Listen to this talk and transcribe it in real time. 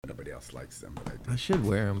Nobody else likes them, but I do. I should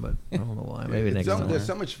wear them, but I don't know why. Maybe next time. They're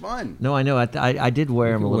so much fun. No, I know. I did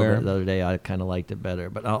wear them a little wear bit 'em. the other day. I kind of liked it better,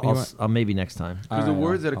 but I'll maybe next time. Because the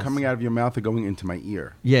words that are coming out of your mouth are going into my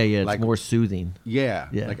ear. Yeah, it's Like- more soothing. Yeah.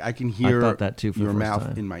 Yeah. Like I can hear thought that too for the your first mouth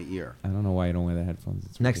time. in my ear. I don't know why you don't wear the headphones.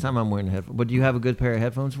 It's Next time I'm wearing headphones. But do you have a good pair of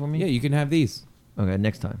headphones for me? Yeah, you can have these. Okay,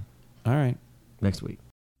 next time. All right. Next week.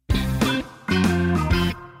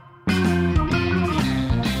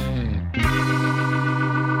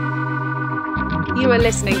 You are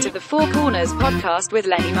listening to the Four Corners podcast with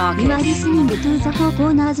Lenny You are Marcus. listening to the Four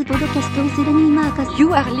Corners podcast with Lenny Marcus.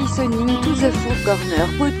 You are listening to the Four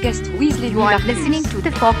Corners podcast with Lenny You are Marcus. listening to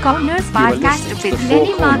the Four Corners podcast with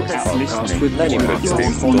Lenny Marcus. You are listening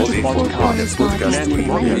to the Four Corners podcast with Lenny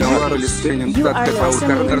Marcus. You are listening to the Four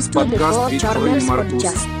Corners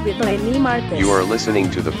podcast with Lenny Marcus. You are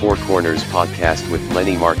listening to the Four Corners podcast with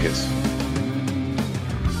Lenny Marcus.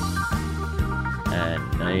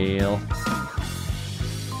 And Neil.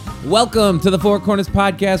 Welcome to the Four Corners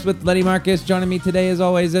podcast with Lenny Marcus. Joining me today, as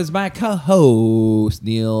always, is my co-host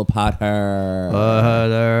Neil Potter.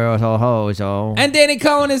 And Danny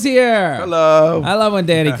Cohen is here. Hello. I love when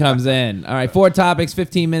Danny comes in. All right, 4 topics,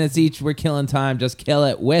 15 minutes each. We're killing time. Just kill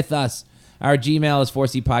it with us. Our Gmail is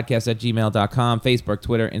 4cpodcast@gmail.com. Facebook,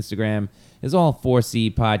 Twitter, Instagram is all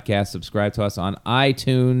 4C Podcast. Subscribe to us on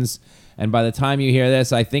iTunes. And by the time you hear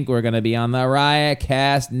this, I think we're going to be on the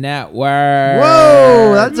Riotcast Network.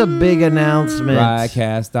 Whoa, that's a big announcement.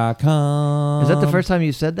 Riotcast.com. Is that the first time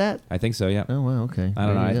you said that? I think so, yeah. Oh, wow, okay. I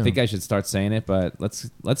don't know. There you I go. think I should start saying it, but let's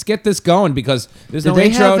get this going because there's Do no they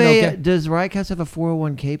intro. have does Riotcast have a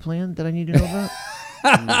 401k plan that I need to know about?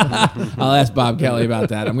 I'll ask Bob Kelly about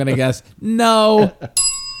that. I'm going to guess no.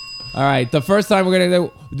 All right. The first time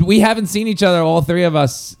we haven't seen each other, all three of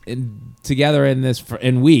us, together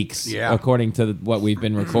in weeks, Yeah. according to what we've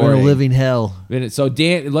been We're recording. living hell. So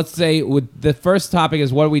Dan, let's say the first topic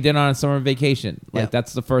is what we did on a summer vacation. Like Yeah.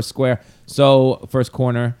 that's the first square. So first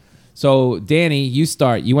corner. So Danny, you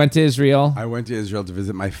start. You went to Israel. I went to Israel to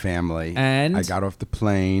visit my family. And? I got off the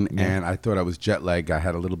plane Yeah. and I thought I was jet lagged. I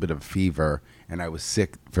had a little bit of fever and I was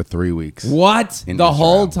sick for 3 weeks. What? in The Israel.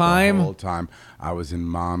 whole time? The whole time. I was in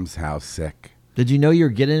mom's house sick. Did you know you were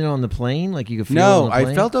getting it on the plane? Like you could feel it No, on the I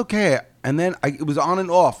plane? felt okay. And then it was on and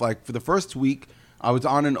off. Like for the first week, I was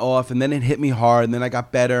on and off, and then it hit me hard, and then I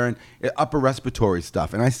got better, and upper respiratory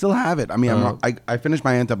stuff. And I still have it. I mean, I finished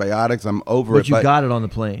my antibiotics. I'm over it. But you got it on the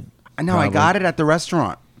plane. No, I got it at the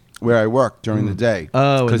restaurant where I work during the day.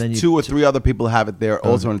 Oh, and because then you 2 or 3 other people have it there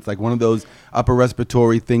also, and it's like one of those upper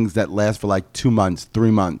respiratory things that last for like 2 months,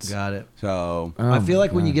 3 months. Got it. So I feel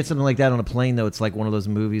like when you get something like that on a plane, though, it's like one of those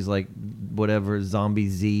movies, like whatever Zombie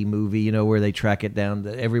Z movie, you know, where they track it down.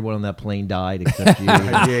 That everyone on that plane died except you.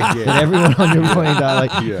 yeah. And everyone on your plane died.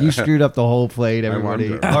 Like Yeah. you screwed up the whole plane.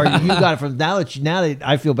 Everybody, wonder. or you got it from now that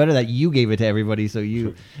I feel better that you gave it to everybody, so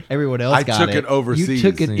everyone else I got took it. it overseas.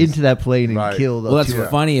 You took it into that plane and Right. killed. Well, that's two-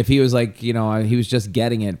 funny. If he was like, you know, he was just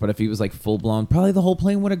getting it, but if he was like full blown, probably the whole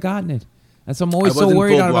plane would have gotten it. That's what I'm I always so wasn't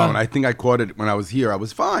worried full blown. about. I think I caught it when I was here. I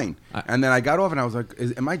was fine. And then I got off and I was like,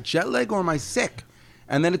 am I jet lag or am I sick?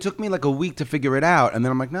 And then it took me like a week to figure it out. And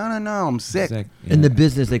then I'm like, no, I'm sick. Sick. In Yeah. the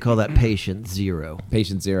business, they call that patient zero.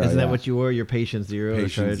 Patient zero. Isn't yeah. that what you were? Your patient zero.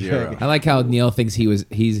 Patient zero. I like how Neil thinks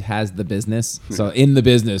he has the business. So in the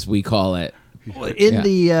business, we call it. In Yeah.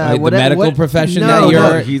 the Like the whatever- medical profession no, that you're-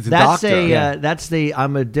 no, He's a that's doctor. That's the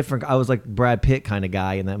I'm a different. I was like Brad Pitt kind of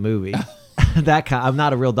guy in that movie. That kind. I'm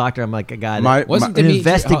not a real doctor. I'm like a guy. That, Wasn't an Dimitri-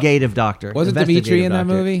 investigative doctor. Wasn't Investigative Dimitri in that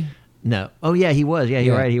doctor. movie? No. Oh yeah, he was. Yeah,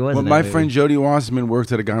 you're Yeah. right. He was. Well, in that my movie. friend Jody Wasserman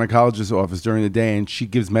works at a gynecologist's office during the day, and she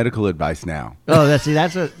gives medical advice now. Oh, that's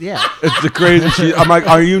a yeah. It's the crazy. I'm like,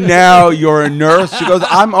 are you now? You're a nurse? She goes,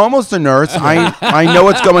 I'm almost a nurse. I know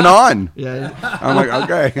what's going on. Yeah. I'm like,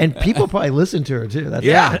 okay. And people probably listen to her too. That's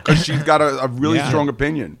yeah, because she's got a really Yeah. strong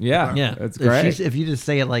opinion. Yeah. Yeah, That's if great. If you just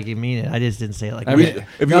say it like you mean it, I just didn't say it like I you mean, mean it.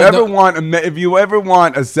 If No, you ever no.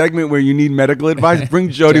 want a segment where you need medical advice, bring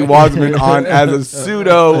Jody Wasserman on as a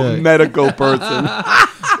pseudo medical person.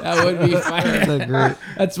 That would be funny. So great.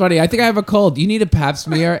 That's funny. I think I have a cold. You need a pap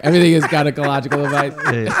smear. Everything is gynecological advice.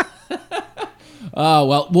 Yeah. Oh,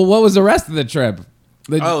 well, what was the rest of the trip?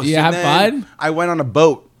 You so have then fun? I went on a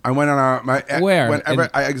boat. I went on Where?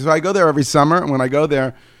 So I go there every summer, and when I go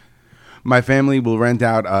there, my family will rent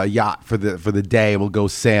out a yacht for the day. We'll go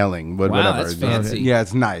sailing, Wow, whatever. that's fancy. Yeah,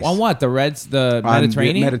 it's nice. On what? The On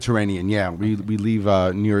Mediterranean? Mediterranean, yeah. We leave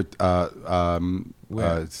near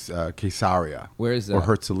Caesarea. Where is that? Or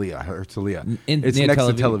Herzliya. It's near next Tel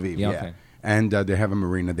to Aviv. Tel Aviv. Yeah, Yeah. okay. And they have a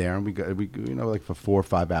marina there, and we go, like for 4 or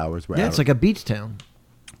 5 hours. We're Yeah, out. it's like a beach town.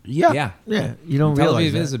 Yeah. Yeah, you don't Tel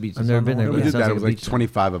realize Aviv is that. a beach. I've never It's been on there. the We but did it sounds that. It like was a like beach.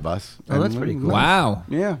 25 of us. Oh, that's And pretty we- cool. Wow.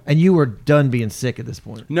 Yeah. And you were done being sick at this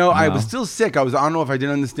point. No, I No. was still sick. I don't know if I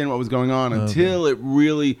didn't understand what was going on until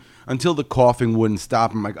the coughing wouldn't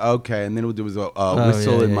stop. I'm like, okay. And then there was a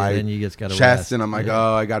whistle yeah, in yeah, my then you just gotta chest. rest. And I'm like, Yeah.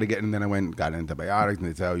 oh, I got to get. And then I went and got antibiotics. And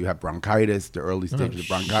they said, oh, you have bronchitis, the early stages of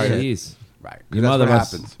bronchitis. Jeez. Right. 'Cause Your that's mother what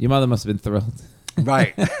must. happens. Your mother must have been thrilled.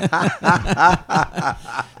 Right.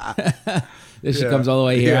 Then she comes all the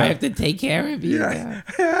way here. Yeah. I have to take care of you. Yeah.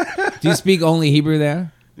 Do you speak only Hebrew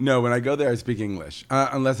there? No, when I go there, I speak English.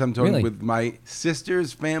 Unless I'm talking Really? with my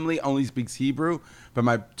sister's family, only speaks Hebrew. But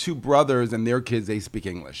my two brothers and their kids, they speak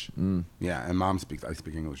English. Yeah, and I speak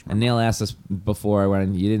English. And Neil asked us before I went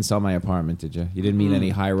in, you didn't sell my apartment, did you? You didn't meet any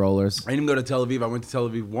high rollers? I didn't even go to Tel Aviv. I went to Tel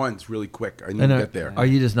Aviv once, really quick. I didn't And get there. are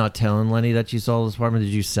you just not telling Lenny that you sold this apartment?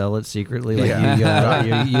 Did you sell it secretly? Like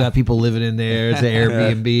Yeah. you got people living in there. It's an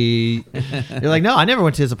Airbnb. You're like, no, I never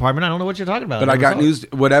went to his apartment. I don't know what you're talking about. But I never got saw it." news.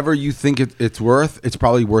 Whatever you think it's worth, it's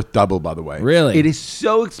probably worth double, by the way. Really? It is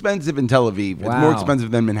so expensive in Tel Aviv. It's more Wow.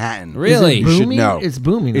 expensive than Manhattan. Really? Is You it should booming? know. It's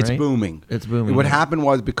booming, It's right? booming. It's booming, What yeah. happened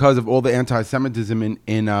was because of all the anti-Semitism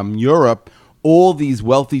in Europe, all these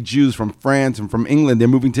wealthy Jews from France and from England, they're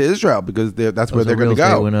moving to Israel because that's where so they're going to real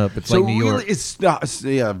estate go. went up. It's so like New York. really, it's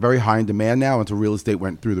very high in demand now until real estate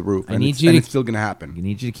went through the roof. I And need it's, you and to- it's still going to happen. I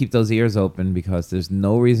need you to keep those ears open because there's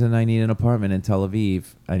no reason I need an apartment in Tel Aviv.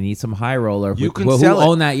 I need some high roller You can who sell it.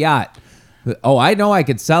 own that yacht. Oh, I know I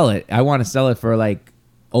could sell it. I want to sell it for like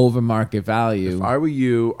over market value. If I were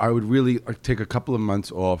you, I would really take a couple of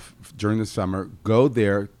months off during the summer, go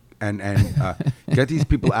there and get these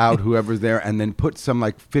people out, whoever's there, and then put some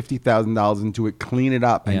like $50,000 into it, clean it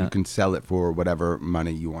up, and Yeah. you can sell it for whatever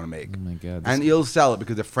money you want to make. Oh my God. And you'll sell it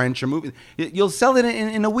because the French are moving. You'll sell it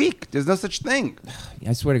in a week. There's no such thing.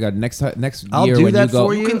 I swear to God, next I'll year do when that you go,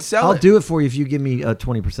 for you. You can sell I'll it. do it for you if you give me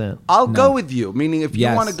 20%. I'll go with you. Meaning, if you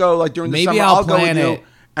Yes. want to go like during the Maybe summer, I'll go with plan you. it.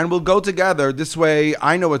 And we'll go together. This way,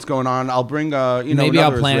 I know what's going on. I'll bring Maybe I'll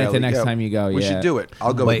another plan it the Israeli. next Yeah. time you go, We yeah. should do it.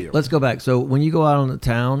 I'll go with Wait, you. let's go back. So when you go out on the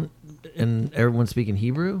town and everyone's speaking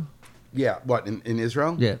Hebrew? Yeah. What in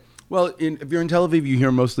Israel? Yeah. Well, if you're in Tel Aviv, you hear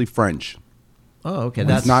mostly French. Oh, okay.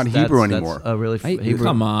 It's not Hebrew anymore. Oh, really? Hey, Hebrew.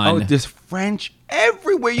 come on. Oh, there's French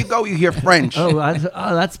everywhere you go. You hear French. Oh,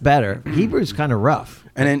 that's better. Hebrew's kind of rough.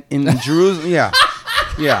 And in Jerusalem, yeah.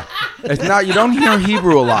 It's not. You don't hear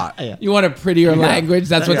Hebrew a lot. you want a prettier language?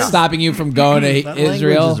 That's what's Yeah. stopping you from going to That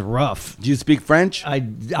Israel? language is rough. Do you speak French? I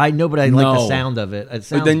know, but I like the No. sound of it. It But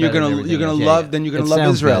sounds then you're better than gonna everything else. love. Then you're gonna It love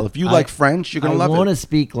sounds Israel. good. If you like French, you're gonna love I want it. to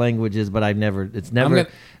speak languages, but I've never. It's never. I'm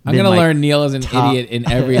been gonna my learn Neil as an top- idiot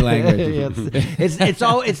in every language.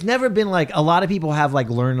 It's never been like a lot of people have like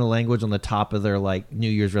learn a language on the top of their like New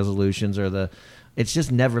Year's resolutions or the. It's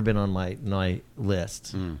just never been on my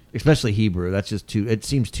list, especially Hebrew. That's just too. It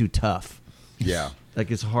seems too tough. Yeah.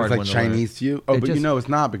 Like it's hard. It's like one to Chinese learn. to you? Oh, It but just- you know it's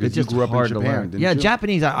not because it's you just grew up in hard to Japan, learn. didn't Yeah, you?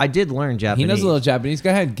 Japanese. I did learn He Japanese. knows a little Japanese. Go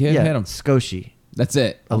ahead, hit him. Skoshi. That's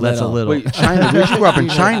it. That's a little. Wait, China? Where'd you grow up in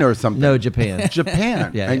China or something? No, Japan.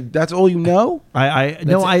 Japan. Yeah. And that's all you know? I He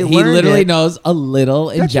learned literally it. knows a little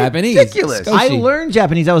in That's Japanese. ridiculous. Skoshi. I learned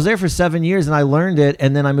Japanese. I was there for 7 years, and I learned it,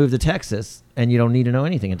 and then I moved to Texas. And you don't need to know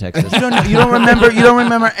anything in Texas. You don't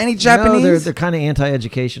remember any Japanese? No, they're kind of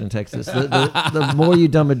anti-education in Texas. The more you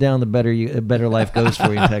dumb it down, the better life goes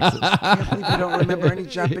for you in Texas. You don't remember any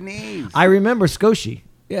Japanese. I remember Skoshi.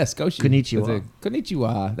 Yeah, Skoshi. Konnichiwa. That's it.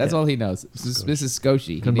 Konnichiwa. That's all he knows. This is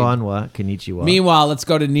Skoshi. Konbanwa, konnichiwa. Meanwhile, let's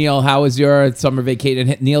go to Neil. How was your summer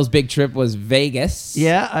vacation? Neil's big trip was Vegas.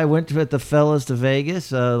 Yeah, I went with the fellas to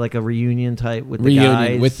Vegas, like a reunion type with the guys.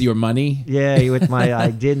 Reunion with your money. Yeah, with my.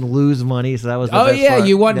 I didn't lose money, so that was. The Oh best yeah, part.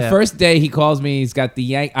 you won Yeah. first day. He calls me. He's got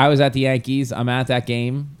the I was at the Yankees. I'm at that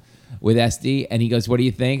game with SD, and he goes, "What do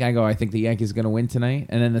you think?" I go, "I think the Yankees are going to win tonight."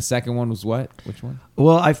 And then the second one was what? Which one?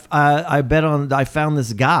 Well, I bet on. I found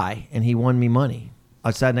this guy, and he won me money. I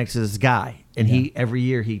sat next to this guy, and he every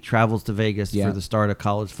year he travels to Vegas Yeah. for the start of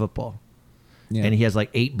college football, Yeah. and he has like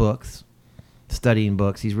 8 books, studying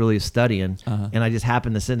books. He's really studying, Uh-huh. and I just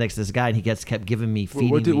happened to sit next to this guy, and he kept giving me feeding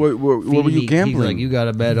what did- me. what were feeding you me- gambling? He's like, you got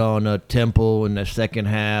to bet on Temple in the second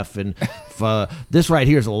half, and this right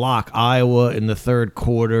here is a lock. Iowa in the third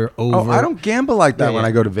quarter over. Oh, I don't gamble like that Yeah, when yeah.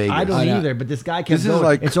 I go to Vegas. I don't I know. either, but this guy kept This is going.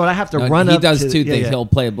 like- and so I have to No, run he up does to, two yeah, things. yeah. He'll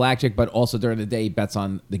play blackjack, but also during the day he bets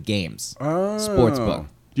on the games. Oh. Sports book.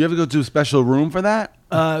 Do you ever go to a special room for that?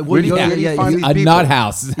 Where do you go- go? where do you Yeah, find you- these A people? nut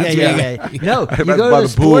house. Yeah, That's yeah, right. yeah. No, you By go the to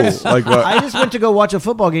the pool. sports. Like what? I just went to go watch a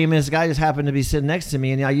football game, and this guy just happened to be sitting next to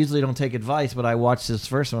me. And I usually don't take advice, but I watched this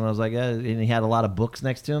first one. I was like, and he had a lot of books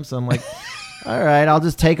next to him, so I'm like, all right, I'll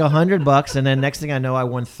just take $100, and then next thing I know, I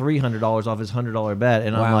won $300 off his $100 bet,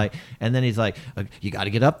 and I'm Wow. like, and then he's like, you got to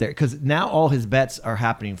get up there because now all his bets are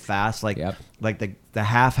happening fast, like Yep. like the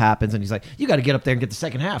half happens, and he's like, you got to get up there and get the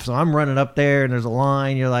second half. So I'm running up there, and there's a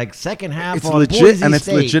line. You're like, second half It's on legit, Boise and it's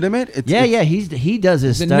State. legitimate? He does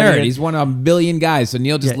his He's a studying. nerd. He's one of a billion guys. So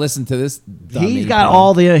Neil just Yeah. listened to this. Dummy. He's got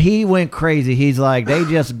all the. He went crazy. He's like, they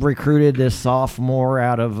just recruited this sophomore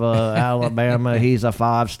out of Alabama. He's a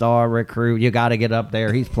 5-star recruit. You got to get up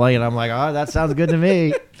there. He's playing. I'm like, oh, that sounds good to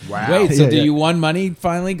me. Wow. Wait, so Yeah, do yeah. you won money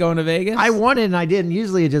finally going to Vegas? I won it and I didn't.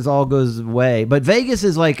 Usually it just all goes away. But Vegas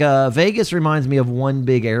is like Vegas reminds me of one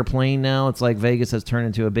big airplane now. It's like Vegas has turned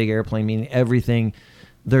into a big airplane, meaning everything.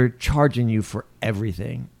 They're charging you for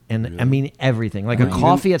everything. And I mean everything. Like a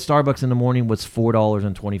coffee at Starbucks in the morning was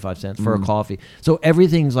 $4.25 for a coffee. So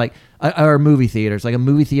everything's like or movie theaters, like a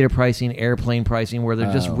movie theater pricing, airplane pricing, where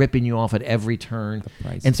they're just ripping you off at every turn.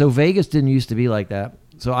 price. And so Vegas didn't used to be like that.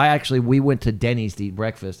 So we went to Denny's to eat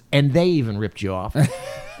breakfast, and they even ripped you off.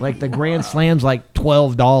 Like the Grand Slam's like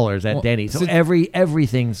 $12 at Denny's. So so-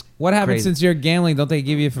 everything's What happened crazy. since you're gambling? Don't they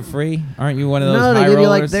give you it for free? Aren't you one of those No, high they give you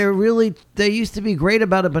like rollers? they used to be great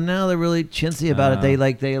about it, but now they're really chintzy about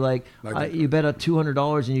it. You bet a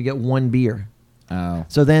 $200 and you get one beer. Oh.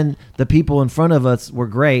 So then the people in front of us were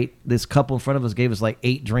great. This couple in front of us gave us like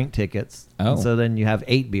 8 drink tickets. Oh. And so then you have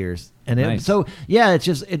 8 beers. And Nice. it's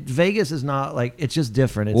just Vegas is not like, it's just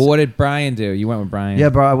different. It's, Well, what did Brian do? You went with Brian. yeah,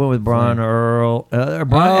 bro, I went with Brian Earl.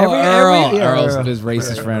 Brian, Earl. yeah, Earl's Earl. his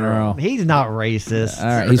racist friend, Earl. He's not racist. All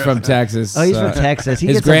right, he's from Texas. Oh, he's from Texas. He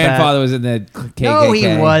his gets a bad- grandfather was in the KKK. No,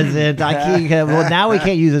 he wasn't. Well, now we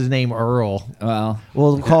can't use his name Earl. Well,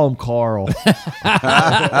 We'll call him Carl.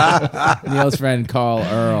 Neil's friend Carl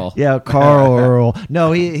Earl. Yeah, Carl Earl.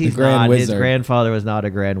 No, he's Grand not. His Wizard. grandfather was not a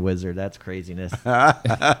grand wizard. That's craziness.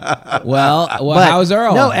 Well, But- how's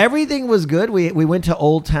Earl? No, everything was good. We went to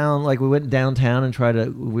Old Town, like we went downtown and tried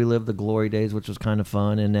to relive the glory days, which was kind of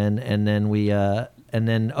fun. And then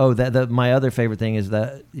my other favorite thing is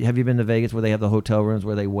that, have you been to Vegas where they have the hotel rooms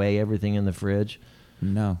where they weigh everything in the fridge?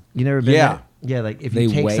 No. You never been Yeah. there? Yeah, like if They you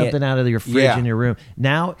take weigh something it? out of your fridge Yeah. in your room.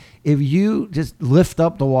 Now, if you just lift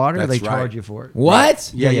up the water, That's they right. charge you for it.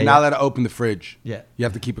 What? Yeah, Yeah, you're yeah, not allowed to open the fridge. Yeah. You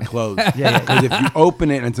have to keep it closed. yeah. Because if you open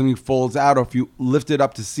it and something falls out, or if you lift it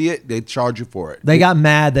up to see it, they charge you for it. They got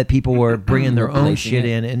mad that people were bringing their own Replacing shit it.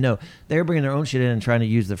 in, and no, they were bringing their own shit in and trying to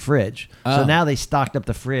use the fridge. So Oh. now they stocked up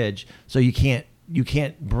the fridge, so you can't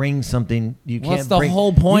bring something. You Well, can't. that's the bring,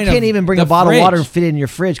 whole point You can't of even bring the a bottle of water and fridge. fit it in your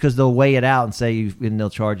fridge because they'll weigh it out and and they'll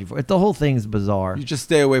charge you for it. The whole thing's bizarre. You just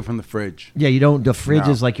stay away from the fridge. Yeah, you don't. The fridge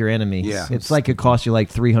No. is like your enemy. Yeah. It's like it costs you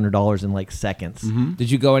like $300 in like seconds.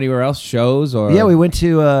 Did you go anywhere else? Shows or? Yeah, we went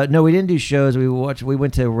to no, we didn't do shows. We went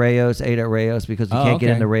to Rayos, ate at Rayos because you Oh, can't get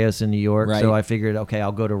okay. into Rayos in New York. Right. So I figured, okay,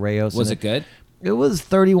 I'll go to Rayos. Was and it good? It was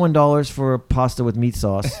 $31 for pasta with meat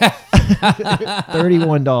sauce.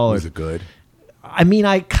 $31. Was it good? I mean,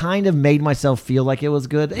 I kind of made myself feel like it was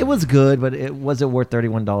good. It was good, but it wasn't worth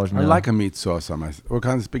 $31. No. I like a meat sauce on my. What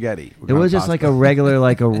kind of spaghetti? What It kind was of just like pasta? a regular,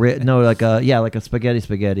 like a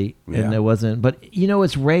spaghetti, Yeah. and it wasn't. But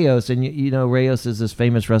it's Rayos, and you know Rayos is this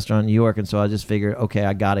famous restaurant in New York, and so I just figured, okay,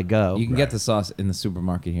 I gotta go. You can get the sauce in the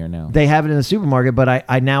supermarket here now. They have it in the supermarket, but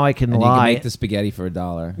I now I can and you can lie. make the spaghetti for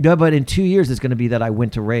 $1. No, but in 2 years, it's going to be that I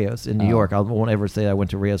went to Rayos in New York. I won't ever say I went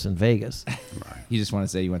to Rayos in Vegas. You just want to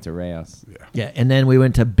say you went to Rayos. Yeah, and then we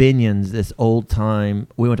went to Binion's,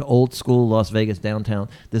 we went to old school Las Vegas downtown,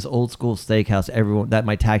 this old school steakhouse that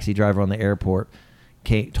my taxi driver on the airport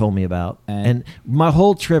told me about. And my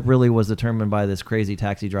whole trip really was determined by this crazy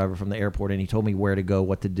taxi driver from the airport, and he told me where to go,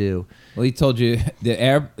 what to do. Well, he told you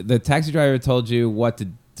the taxi driver told you what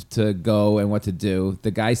to go and what to do.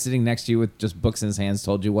 The guy sitting next to you with just books in his hands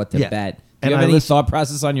told you what to Yeah. bet. Do And you have I any listened- thought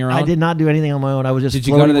process on your own? I did not do anything on my own. I was just Did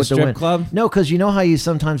you go to floating the with strip wind. club? No, because you know how you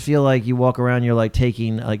sometimes feel like you walk around, you're like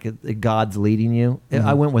taking like God's leading you. Mm-hmm.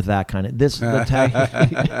 I went with that kind of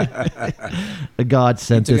God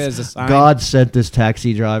sent took it as a this. sign? God sent this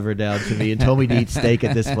taxi driver down to me and told me to eat steak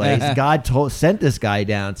at this place. God sent this guy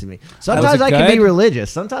down to me. Sometimes it I can be good?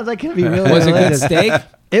 religious. Sometimes I can be really Was it good religious. steak?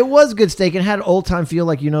 It was good steak. It had old time feel,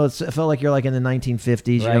 like it felt like you're like in the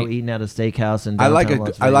 1950s. You know, Right. eating at a steakhouse in I downtown like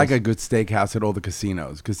Las I like Vegas. a good steakhouse at all the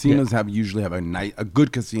casinos. Casinos usually have a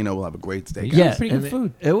good casino will have a great steakhouse. Yeah, pretty good and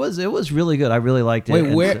food. It was really good. I really liked it. Wait,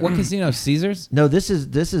 And where? so- What casino? Caesar's? No, this is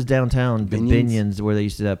downtown Binion's? Binion's where they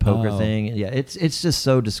used to do that poker thing. Yeah, it's just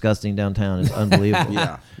so disgusting downtown. It's unbelievable.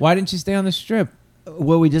 Yeah. Why didn't you stay on the strip?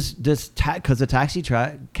 Well, we just because the taxi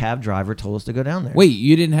cab driver told us to go down there. Wait,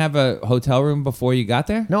 you didn't have a hotel room before you got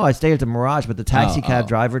there? No, I stayed at the Mirage, but the taxi cab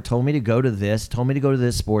driver told me to go to this, told me to go to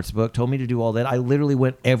this sports book, told me to do all that. I literally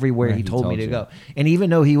went everywhere Yeah, he told me to you. go. And even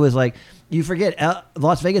though he was like, you forget,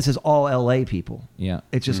 Las Vegas is all LA people. Yeah.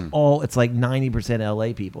 It's just it's like 90%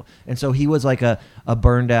 LA people. And so he was like a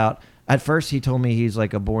burned out. At first, he told me he's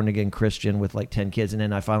like a born again Christian with like 10 kids, and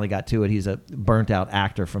then I finally got to it. He's a burnt out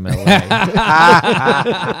actor from LA.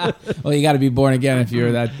 Well, you got to be born again if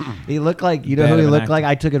you're that. He looked like, you know Bad who he of an looked actor. like?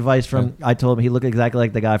 I took advice from, I told him he looked exactly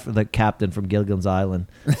like the guy, the captain from Gilligan's Island.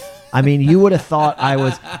 I mean, you would have thought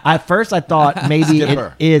at first I thought maybe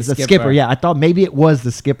Skipper. it is the Skipper. skipper. Yeah, I thought maybe it was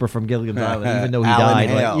the skipper from Gilligan's Island, even though he Alan died.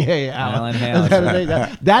 Hale. Like, yeah, Alan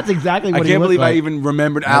Hale. That's exactly I what he can't looked believe like. I even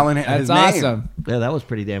remembered Alan. His That's name. awesome. Yeah, that was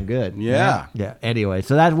pretty damn good. Yeah. Yeah. Anyway,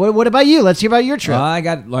 so that. What about you? Let's hear about your trip. Well, I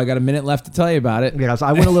got a minute left to tell you about it. Yeah, so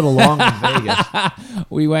I went a little long in Vegas.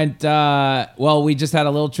 We went, we just had a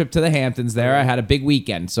little trip to the Hamptons there. I had a big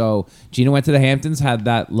weekend. So Gina went to the Hamptons, had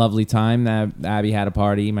that lovely time. Abby had a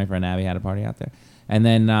party. My friend Abby had a party out there. And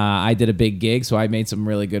then I did a big gig, so I made some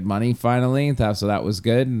really good money finally. So that was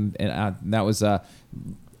good. And that was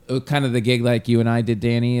kind of the gig like you and I did,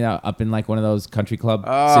 Danny, up in like one of those country club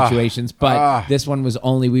situations. But this one was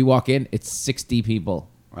only, we walk in, it's 60 people.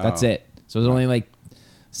 Wow. That's it. So it was only like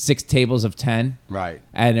 6 tables of 10. Right.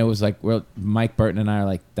 And it was like, Mike Burton and I are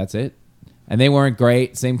like, that's it. And they weren't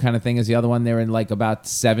great. Same kind of thing as the other one. They were in like about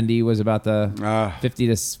 70 was about the 50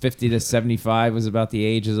 to 75 was about the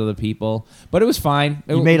ages of the people. But it was fine.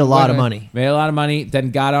 You made a lot of money. Made a lot of money.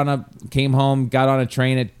 Then came home, got on a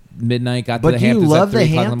train at midnight, got to But the do you Hamptons love at 3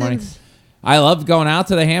 the o'clock in the morning. Hamptons? I loved going out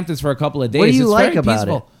to the Hamptons for a couple of days. What do you It's like very about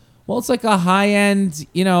peaceful. it? Well, it's like a high end,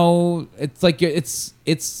 it's like it's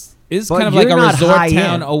But kind of like you're a not resort high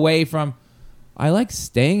town end. away from. I like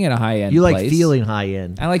staying at a high end. You like place. feeling high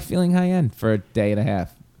end. I like feeling high end for a day and a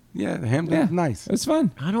half. Yeah, the Hamptons Yeah, is nice. It was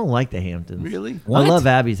fun. I don't like the Hamptons. Really? What? I love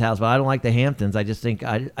Abby's house, but I don't like the Hamptons. I just think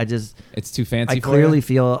It's too fancy. I for clearly you?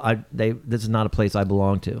 feel this is not a place I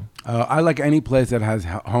belong to. I like any place that has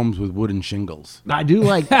homes with wooden shingles. I do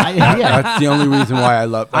like, yeah. That's the only reason why I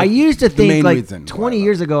love. I used to the think main like reason why 20 I love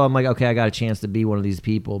years ago, I'm like, okay, I got a chance to be one of these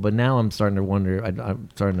people, but now I'm starting to wonder. I'm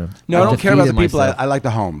starting to. No, I don't care about the defeated people. myself. I like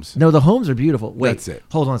the homes. No, the homes are beautiful. Wait, That's it.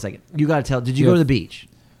 Hold on a second. You got to tell. Did you Yeah. go to the beach?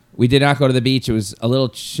 We did not go to the beach. It was a little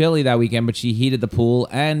chilly that weekend, but she heated the pool.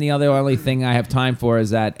 And the only thing I have time for is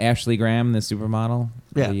that Ashley Graham, the supermodel,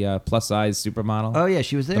 the plus size supermodel. Oh yeah,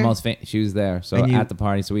 she was there. The most she was there. So And you- at the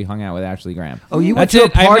party, so we hung out with Ashley Graham. Oh, you went That's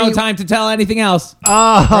to a it. I party? have no time to tell anything else. Oh,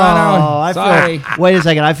 I sorry. Wait a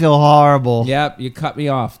second. I feel horrible. Yep, you cut me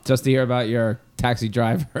off just to hear about your taxi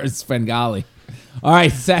driver Svengali. All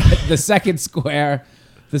right, the second square,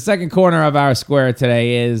 the second corner of our square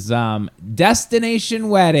today is destination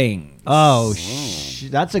wedding. Oh,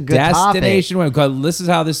 that's a good Destination wedding. Because this is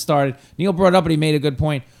how this started. Neil brought it up, but he made a good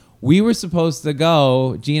point. We were supposed to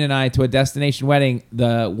go, Gene and I, to a destination wedding,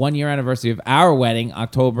 the 1-year anniversary of our wedding,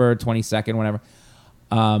 October 22nd, whatever.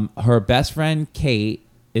 Her best friend, Kate,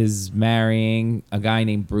 is marrying a guy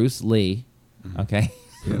named Bruce Lee. Okay?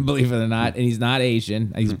 Believe it or not. And he's not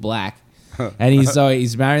Asian. He's black. And he's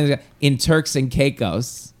marrying this guy in Turks and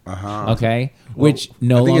Caicos. Okay? Which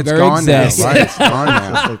no I think longer it's gone exists. now, right? It's gone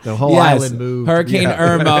now. Like the whole Yes. island moved. Hurricane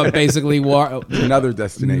Irma basically Another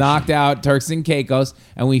destination. knocked out Turks and Caicos,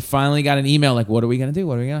 and we finally got an email like, what are we going to do?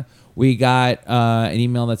 We got an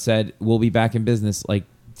email that said, we'll be back in business like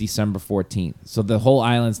December 14th. So the whole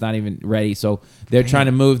island's not even ready. So they're trying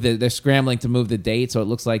to move, they're scrambling to move the date. So it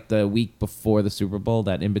looks like the week before the Super Bowl,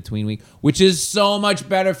 that in-between week, which is so much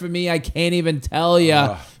better for me. I can't even tell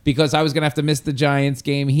you because I was going to have to miss the Giants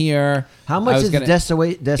game here. How much is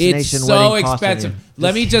destination It's wedding so costing expensive. you?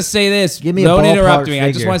 Let me just say this. Give me a Don't interrupt ballpark me. I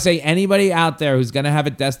just figure. want to say anybody out there who's going to have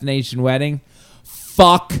a destination wedding,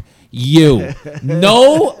 fuck you.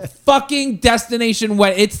 No fucking destination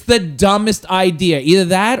wedding. It's the dumbest idea. Either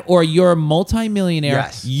that or you're a multimillionaire.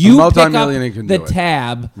 Yes. You A pick multimillionaire up can the do it.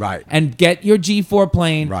 tab Right. and get your G4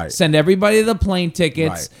 plane. Right. Send everybody the plane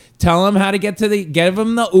tickets. Right. Tell them how to get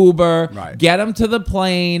them the Uber. Right. Get them to the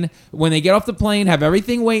plane. When they get off the plane, have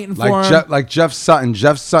everything waiting for them. Like Jeff Sutton.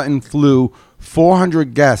 Jeff Sutton flew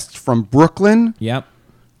 400 guests from Brooklyn Yep.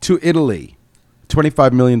 to Italy.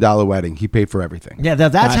 $25 million wedding. He paid for everything. Yeah,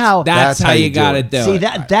 that's how. That's how you do got to it. do See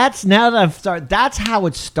it. that's now that I've started. That's how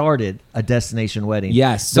it started. A destination wedding.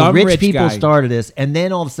 Yes, the some rich rich people guy. started this, and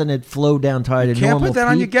then all of a sudden it flowed down to You can't put that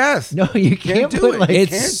on your guests. No, you can't do put it. like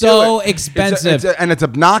It's Can't so do it. expensive. And it's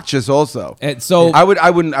obnoxious also. So I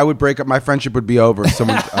would break up. My friendship would be over if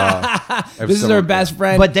someone. this is her best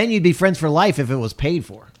friend. But then you'd be friends for life if it was paid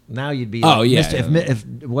for. Now you'd be Oh, like, yeah, Mr. If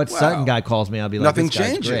what Sutton guy calls me, I'll be like, nothing this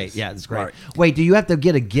guy's changes. great. Yeah, it's great. Right. Wait, do you have to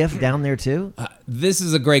get a gift down there too? This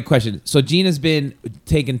is a great question. So Gina's been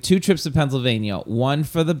taking 2 trips to Pennsylvania, one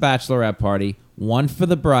for the bachelorette party, one for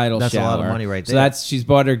the bridal That's shower. a lot of money right So there. she's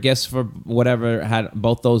bought her gifts for whatever had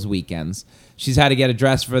both those weekends. She's had to get a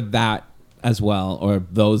dress for that as well, or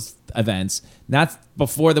those events. That's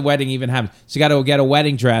before the wedding even happened. She got to get a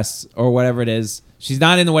wedding dress or whatever it is. She's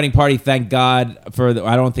not in the wedding party, thank God.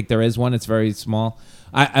 I don't think there is one. It's very small.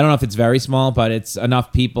 I don't know if it's very small, but it's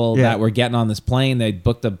enough people that were getting on this plane. They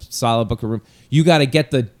booked a solid book of room. You got to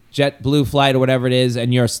get the JetBlue flight or whatever it is,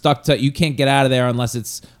 and you're stuck to. You can't get out of there unless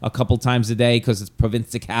it's a couple times a day because it's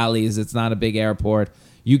Provinciales. It's not a big airport.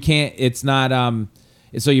 You can't. It's not.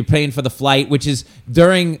 So you're paying for the flight, which is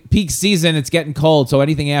during peak season. It's getting cold, so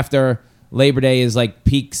anything after Labor Day is like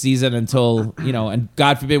peak season until, and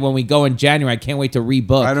God forbid when we go in January, I can't wait to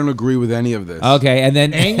rebook. I don't agree with any of this. Okay, and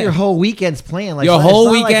then And your whole weekend's planned. Like, your it's whole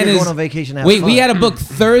not like weekend you're is going on vacation. To have we fun. had to book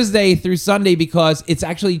Thursday through Sunday because it's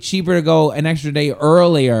actually cheaper to go an extra day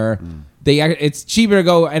earlier. It's cheaper to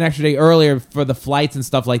go an extra day earlier for the flights and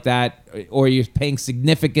stuff like that, or you're paying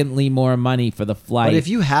significantly more money for the flight. But if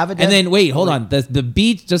you have a and then wait, hold on, the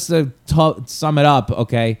beach. Just to sum it up,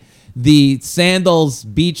 okay. The Sandals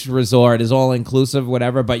Beach Resort is all inclusive,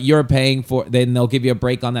 whatever, but you're paying for. Then they'll give you a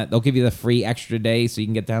break on that. They'll give you the free extra day so you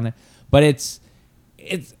can get down there. But it's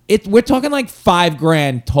we're talking like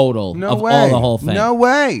 $5,000 total No of way. all the whole thing. No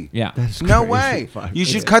way. Yeah. No way. You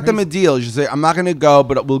should cut them a deal. You should say, I'm not going to go,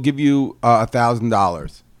 but we'll give you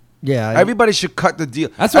 $1,000. Yeah. Everybody should cut the deal.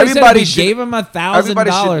 That's what Everybody I said. We gave him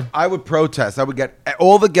everybody $1,000. should- I would protest. I would get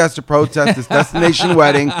all the guests to protest this destination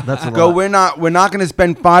wedding. That's a Go. lot. We're not going to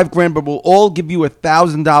spend $5,000, but we'll all give you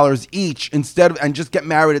 $1,000 each in just get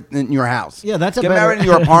married in your house. Yeah, that's a get better- married in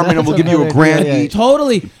your apartment, and we'll that's give you a a better $1,000 idea, yeah. each.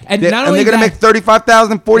 Totally. And not And only they're going to that, make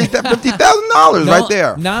 $35,000, $40,000, $50,000 right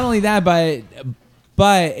there. Not only that, but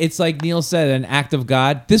it's like Neil said, an act of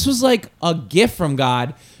God. This was like a gift from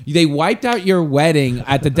God. They wiped out your wedding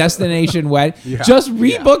at the destination wedding. Just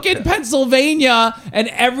rebook in Pennsylvania, and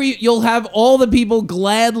you'll have all the people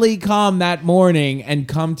gladly come that morning and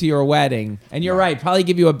come to your wedding. And you're right, probably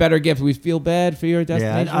give you a better gift. We feel bad for your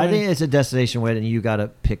destination Yeah, I wedding. think it's a destination wedding. You got to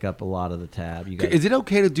pick up a lot of the tab. You gotta, Is it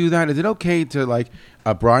okay to do that? Is it okay to, like,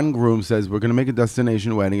 a bride and groom says, we're going to make a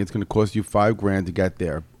destination wedding. It's going to cost you $5,000 to get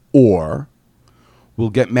there. Or we'll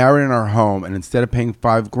get married in our home, and instead of paying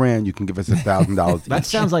 $5,000, you can give us $1,000 that each.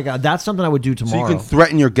 sounds like that's something I would do So tomorrow. you can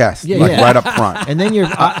threaten your guests, Yeah, like, yeah. right up front. and then you're.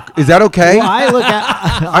 Is that okay? Well, I look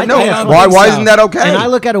at. I know. don't Why think so. isn't that okay? And I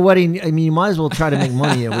look at a wedding. I mean, you might as well try to make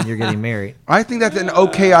money when you're getting married. I think that's an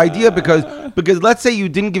okay idea because let's say you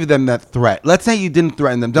didn't give them that threat. Let's say you didn't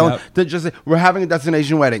threaten them. Don't just say, we're having a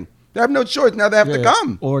destination wedding. They have no choice. Now they have to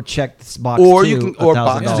come. Or check this box. Or two, you can- or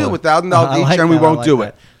box $1,000. two, $1,000 I each, like and we that, I won't like do that.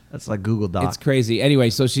 it. That's like Google Doc. It's crazy. Anyway,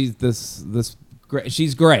 so she's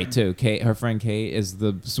she's great too. Kate, her friend Kate, is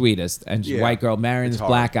the sweetest, and she's a Yeah. white girl marrying It's this hard.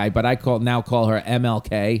 black guy. But I now call her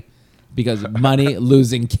MLK because money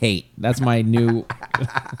losing Kate. That's my new.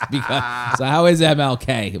 So how is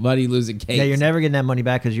MLK? Money losing Kate. Yeah, you're never getting that money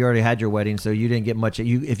back because you already had your wedding, so you didn't get much.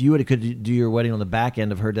 If you could do your wedding on the back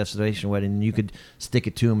end of her destination wedding, you could stick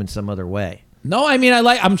it to him in some other way. No, I mean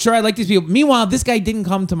I'm sure I like these people. Meanwhile, this guy didn't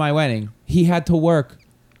come to my wedding. He had to work.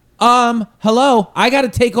 Hello. I got to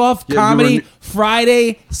take off Yeah, comedy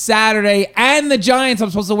Friday, Saturday, and the Giants.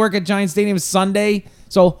 I'm supposed to work at Giant Stadium Sunday.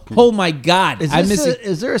 So, oh my God, Is I'm this missing.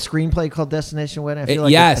 is there a screenplay called Destination Wedding? I feel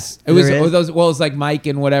like Yes, there is? It was like Mike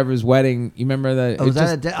and whatever's wedding. You remember that? Oh, it is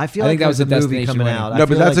that just- I feel I like think that was a there's movie destination coming wedding. out. No, I but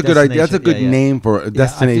feel that's like a good idea. That's a Destination- good yeah, yeah. name for a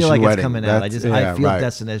destination I feel like wedding. it's coming out. I That's- feel right.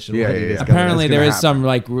 Destination Yeah, Wedding. yeah, is yeah. coming. Apparently, That's there gonna is some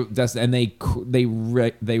happen.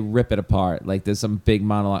 like they rip it apart. Like there's some big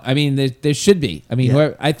monologue. I mean, there should be. I mean,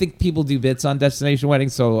 Yeah. I think people do bits on destination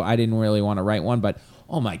weddings, so I didn't really want to write one. But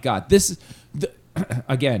oh my God, this.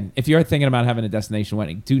 Again, if you're thinking about having a destination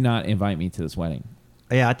wedding, do not invite me to this wedding.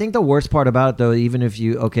 Yeah, I think the worst part about it though, even if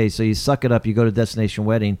so you suck it up, you go to Destination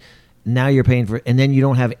Wedding, now you're paying for, and then you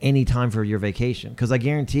don't have any time for your vacation because I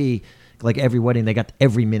guarantee, like every wedding, they got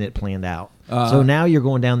every minute planned out. So now you're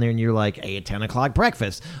going down there and you're like, hey, at 10 o'clock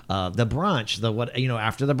breakfast, the brunch,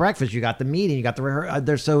 after the breakfast, you got the meeting, you got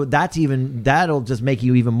the so that'll just make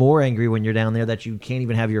you even more angry when you're down there that you can't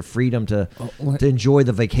even have your freedom to enjoy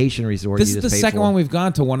the vacation resort. This you is just the paid second for. one we've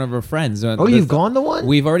gone to one of our friends. Oh, you've gone to one?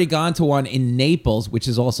 We've already gone to one in Naples, which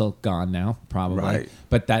is also gone now, probably. Right.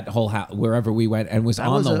 But that whole house, wherever we went, and was That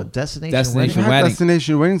on was the a destination We've destination had wedding.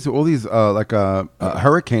 destination weddings to all these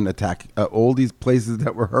hurricane attack, all these places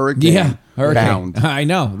that were hurricane Yeah, hurricane. bound. I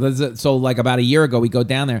know. So like about a year ago, we go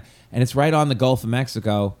down there, and it's right on the Gulf of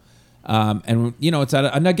Mexico, And it's at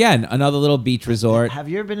and again another little beach resort. Have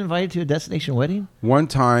you ever been invited to a destination wedding? One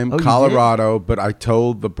time, Oh, you Colorado, but I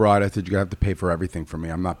told the bride, I said, you're going to have to pay for everything for me.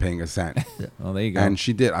 I'm not paying a cent. Oh, there you go. And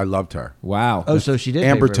she did. I loved her. Wow. Oh, so she did.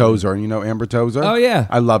 Amber pay for everything. Tozer. You know Amber Tozer? Oh, yeah.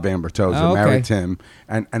 I love Amber Tozer. Oh, okay. Married Tim.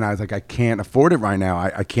 And I was like, I can't afford it right now.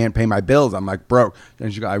 I can't pay my bills. I'm like broke.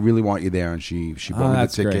 And she go, I really want you there. And she bought me the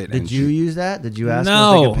that's ticket. great. And Did you use that? Did you ask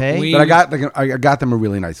No, them if they could pay? we- But I got them a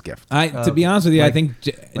really nice gift. To be honest with you, I think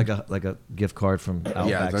like a gift card from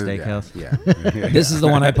Outback Steakhouse. Yeah. this is the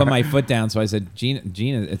one I put my foot down. So I said, Gina,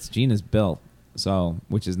 it's Gina's bill. So,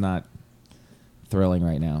 which is not thrilling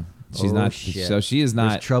right now. She's Oh, not. shit. So she is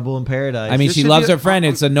There's not. trouble in paradise. I mean, This she should loves be her friend.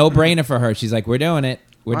 It's a no-brainer for her. She's like, we're doing it.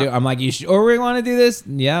 I'm like, you sure we want to do this?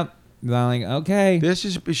 Yep. And I'm like, okay. They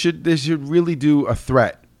should really do a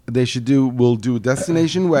threat. We'll do a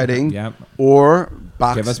destination wedding Yep. or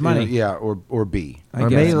box. Give us money. Or B. I or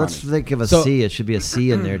guess. maybe let's think of a So- C. It should be a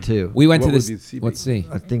C in there too. We went What to would this. be the CB? Let's see.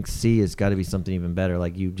 I think C has got to be something even better.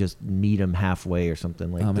 Like you just meet them halfway or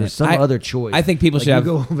something. Like Oh, man. there's some I- other choice. I think people like should you have-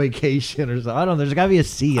 go on vacation or something. I don't know. There's got to be a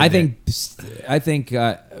C. In I there. think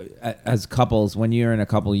as couples, when you're in a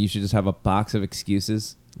couple, you should just have a box of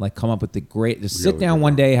excuses. Like come up with the great. Just sit Really down good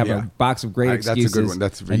one one. day, have Yeah. a box of great That's a good excuses. one.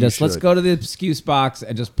 That's and you just let's should. go to the excuse box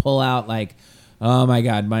and just pull out like, oh my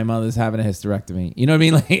God, my mother's having a hysterectomy. You know what I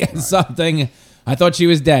mean? Like something. I thought she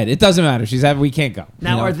was dead. It doesn't matter. She's having. We can't go.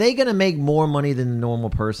 Now, you know? are they going to make more money than the normal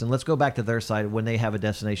person? Let's go back to their side when they have a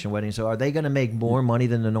destination wedding. So, are they going to make more money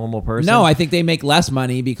than the normal person? No, I think they make less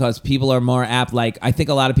money because people are more apt. Like I think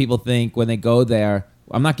a lot of people think when they go there,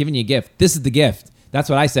 I'm not giving you a gift. This is the gift. That's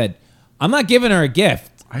what I said. I'm not giving her a gift.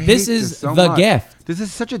 I This hate is so the much. gift. This is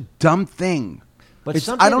such a dumb thing. But It's-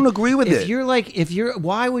 something- I don't agree with it.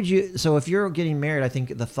 Why would you? So, if you're getting married, I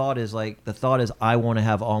think the thought is I want to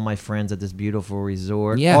have all my friends at this beautiful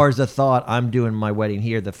resort. Yeah. Or is the thought I'm doing my wedding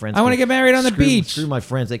here? The friends. I wanna can get married on the beach. Screw my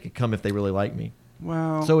friends. They could come if they really like me.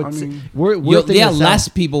 Well, So I it's mean, we're thinking Yeah, it less sounds-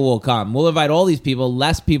 people will come. We'll invite all these people.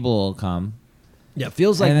 Less people will come. Yeah, it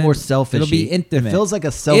feels like And then more selfish. it'll be intimate. It feels like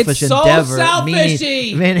a selfish It's so endeavor.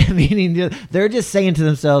 selfishy! Meaning they're just saying to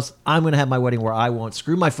themselves, "I'm going to have my wedding where I want.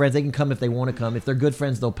 Screw my friends. They can come if they want to come. If they're good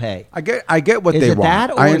friends, they'll pay." I get what Is they it want.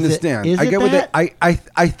 that, or I is it- understand. is I it get what that?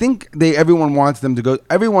 I think everyone wants them to go.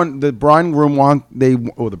 Everyone, the bride and groom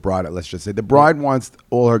the bride. Let's just say the bride wants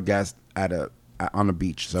all her guests on a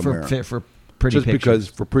beach somewhere. For pretty just pictures. because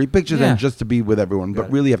for pretty pictures Yeah. and just to be with everyone,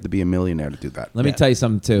 but really you have to be a millionaire to do that. Let me tell you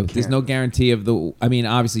something too. There's no guarantee of the. I mean,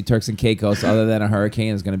 obviously Turks and Caicos, other than a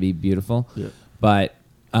hurricane, is going to be beautiful. Yeah. But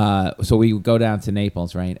so we go down to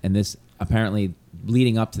Naples, right? And this apparently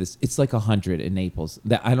leading up to this, it's like 100 in Naples.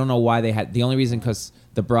 That I don't know why they had. The only reason because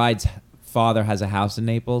the bride's father has a house in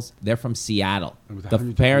Naples. They're from Seattle.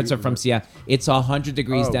 The parents are from Seattle. It's 100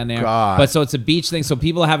 degrees Oh, down there. God. But so it's a beach thing. So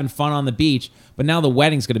people are having fun on the beach. But now the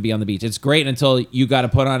wedding's going to be on the beach. It's great until you got to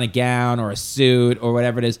put on a gown or a suit or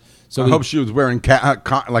whatever it is. So I hope she was wearing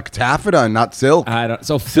like taffeta and not silk. I don't.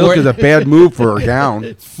 So Silk is a bad move for a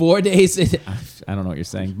gown. 4 days. I don't know what you're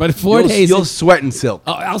saying, but 4 days. You'll sweat in silk.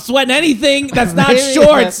 Oh, I'll sweat in anything that's not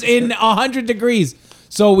shorts in 100 degrees.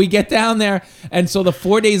 So we get down there, and so the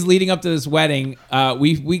 4 days leading up to this wedding,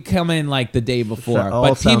 we come in like the day before. That all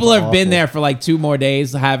But people sounds have been awful. there for like 2 more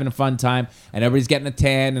days, having a fun time, and everybody's getting a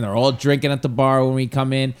tan, and they're all drinking at the bar when we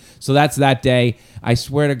come in. So that's that day. I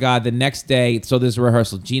swear to God, the next day, so there's a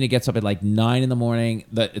rehearsal. Gina gets up at like 9 in the morning.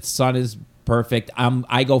 The sun is perfect.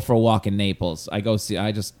 I go for a walk in Naples. I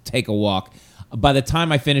just take a walk. By the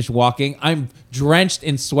time I finish walking, I'm drenched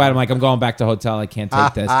in sweat. I'm like, I'm going back to hotel. I can't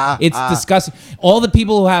take this. It's disgusting. All the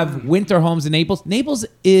people who have winter homes in Naples,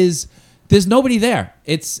 there's nobody there.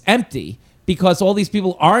 It's empty because all these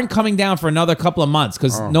people aren't coming down for another couple of months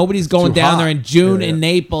because nobody's going too down hot. there in June Yeah. in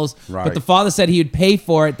Naples. Right. But the father said he would pay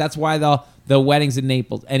for it. That's why the wedding's in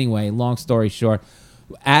Naples. Anyway, long story short,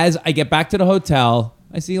 as I get back to the hotel,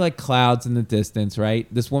 I see like clouds in the distance, right?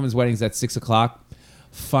 This woman's wedding's at 6 o'clock.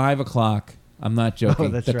 5 o'clock. I'm not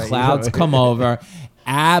joking. that's The right. clouds come over.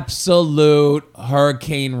 Absolute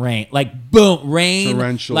hurricane rain. Like, boom, rain.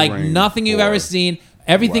 Torrential like rain. nothing you've Boy. ever seen.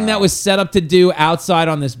 Everything Wow. that was set up to do outside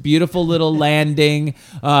on this beautiful little landing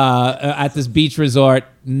at this beach resort.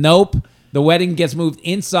 Nope. The wedding gets moved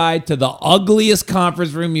inside to the ugliest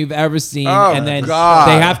conference room you've ever seen. Oh, and then God.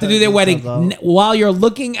 they have to do their wedding sounds while you're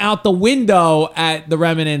looking out the window at the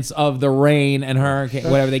remnants of the rain and hurricane,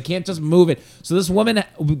 whatever. They can't just move it. So this woman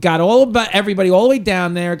got everybody all the way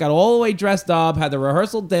down there, got all the way dressed up, had the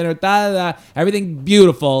rehearsal dinner, everything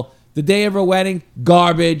beautiful. The day of her wedding,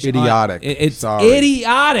 garbage. Idiotic. It's Sorry.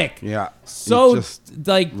 idiotic. Yeah. So It's just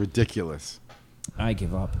like ridiculous. I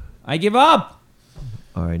give up.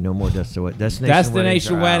 All right, no more destination Destination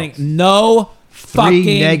weddings are wedding. out. No fucking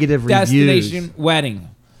negative destination reviews. wedding.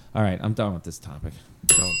 All right, I'm done with this topic.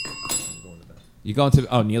 You going to?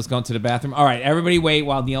 Oh, Neil's going to the bathroom. All right, everybody wait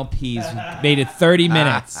while Neil pees. Made it 30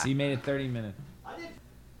 minutes. He made it 30 minutes.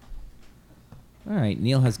 All right,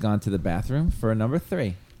 Neil has gone to the bathroom for number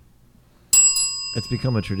 3. It's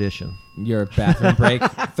become a tradition. Your bathroom break,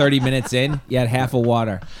 30 minutes in, you had half a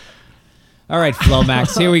water. All right,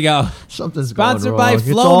 Flomax, here we go. Something's Sponsored going by wrong.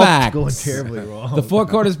 It's all Flomax. going terribly wrong. The Four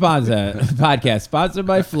Quarters podcast, sponsored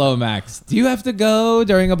by Flomax. Do you have to go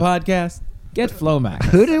during a podcast? Get Flomax.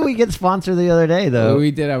 Who did we get sponsored the other day, though?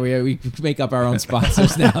 We did. We make up our own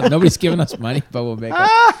sponsors now. Nobody's giving us money, but we'll make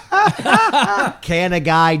up. Can a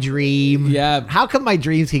guy dream? Yeah. How come my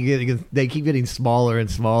dreams they keep getting smaller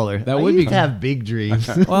and smaller? That I would used be- to have big dreams.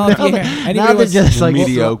 Well, if now you- they're- anybody now they're wants- just like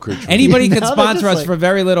Mediocre. Anybody Now can they're sponsor just us like- for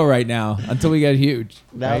very little right now until we get huge.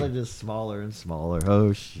 Now right? they're just smaller and smaller.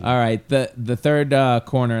 Oh shit! All right, the third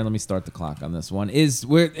corner. Let me start the clock on this one.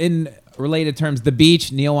 We're in related terms. The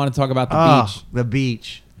beach. Neil want to talk about the beach. The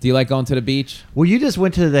beach. Do you like going to the beach? Well, you just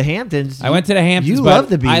went to the Hamptons. I went to the Hamptons, You but love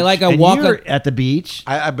the beach. I like a and walk you're up- at the beach.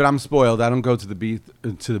 But I'm spoiled. I don't go to the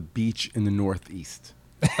beach in the Northeast.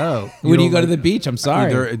 Oh, When do you don't go to like- the beach? I'm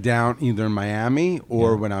sorry. Either in Miami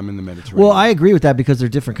or when I'm in the Mediterranean. Well, I agree with that because they're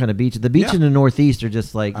different kind of beaches. The beach Yeah. in the Northeast are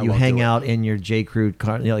just like I you won't hang do it. out in your J. Crew,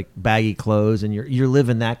 like baggy clothes, and you're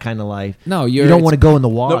living that kind of life. No, you don't want to go in the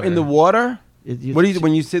water. No, in the water. It- What do you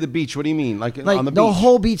when you say the beach? What do you mean? Like on the the beach?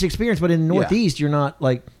 whole beach experience, but in the Yeah. Northeast, you're not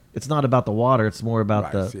like it's not about the water. It's more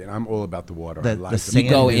about Right, see, and I'm all about the water. the I like the it. sand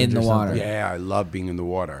go dunes in or the water. something. Yeah, I love being in the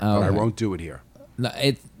water, Oh, but I okay. won't do it here. No,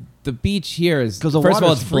 the beach here is 'Cause the first of all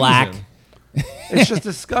water's it's black. freezing. It's just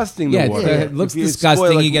disgusting. Yeah, The water. it looks If you disgusting.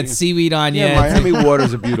 spoil, like, you get seaweed on you. Yeah, Miami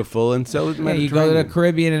waters are beautiful, and so is Yeah, you go to the Mediterranean.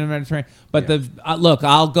 Caribbean and the Mediterranean. But Yeah. look,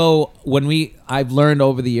 I'll go I've learned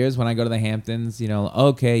over the years when I go to the Hamptons,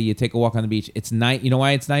 okay, you take a walk on the beach. It's nice. You know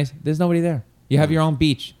why it's nice? There's nobody there. You have your own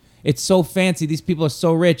beach. It's so fancy. These people are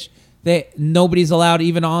so rich. Nobody's allowed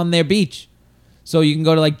even on their beach. So you can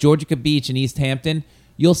go to like Georgia Beach in East Hampton.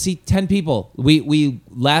 You'll see 10 people.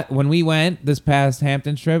 When we went this past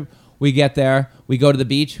Hampton trip, we get there. We go to the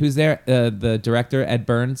beach. Who's there? The director, Ed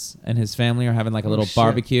Burns, and his family are having like a little Shit.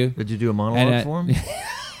 barbecue. Did you do a monologue And, for him?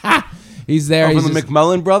 He's there. Oh, He's from the just-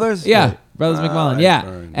 McMullen brothers. yeah, Brothers McMullen. Ed Yeah,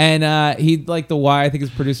 Burns. and he like The Wire. I think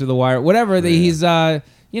he's producer of The Wire. Whatever. He's but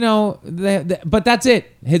that's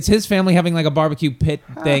it. It's his family having like a barbecue pit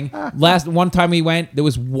thing. One time we went, there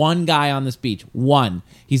was one guy on this beach. One.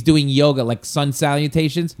 He's doing yoga, like sun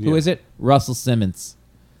salutations. Who Yeah. is it? Russell Simmons,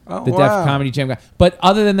 Oh, the wow. Def Comedy Jam guy. But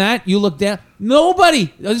other than that, you look down,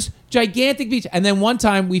 nobody. This gigantic beach. And then one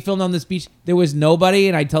time we filmed on this beach, there was nobody.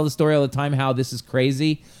 And I tell the story all the time how this is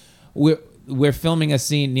crazy. We're filming a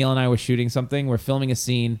scene. Neil and I were shooting something. We're filming a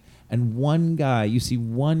scene. And you see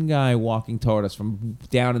one guy walking toward us from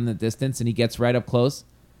down in the distance, and he gets right up close.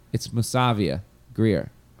 It's Musavia Greer.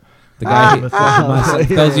 The guy,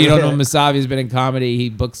 those of you who don't know, Musavia's been in comedy. He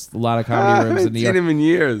books a lot of I comedy rooms in haven't New seen York. him in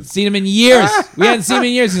years. Seen him in years. We hadn't seen him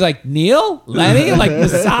in years. He's like, Neil? Lenny? Like,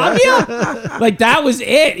 Musavia? Like, that was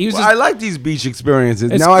it. He was Well, just, I like these beach experiences.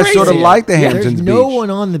 It's Now I sort of crazy. like the Yeah, Hamptons there's no beach. one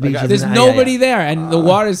on the beach. there's nobody there, and the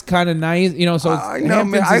water's kind of nice. So it's, I know,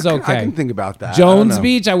 Hamptons man. is okay. I can think about that. Jones I don't know.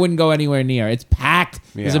 Beach, I wouldn't go anywhere near. It's packed.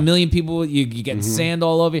 There's Yeah. a million people. You get sand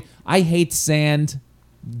all over you. I hate sand.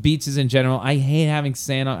 Beaches in general. I hate having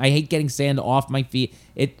sand on. I hate getting sand off my feet.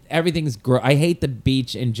 Everything's gross. I hate the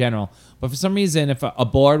beach in general. But for some reason, if a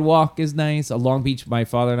boardwalk is nice, a Long Beach. My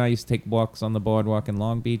father and I used to take walks on the boardwalk in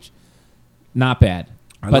Long Beach. Not bad.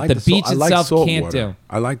 I But like the beach I like itself salt can't water. do.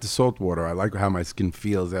 I like the salt water. I like how my skin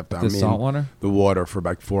feels after I'm in salt water? the water for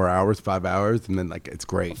like 4 hours, 5 hours, and then like it's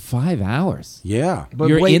great. 5 hours. Yeah, But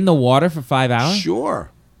You're wait- in the water for 5 hours.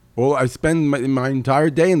 sure. Well, I spend my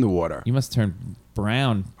entire day in the water. You must turn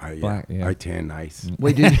brown. Black. Yeah. I tan nice.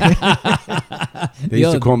 Wait, dude. They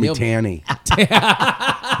used to call me Neil- Tanny.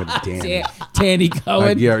 Tanny. Tanny Cohen.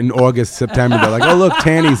 Like, yeah, in August, September, they're like, "Oh, look,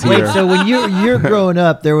 Tanny's here." Wait, so when you're growing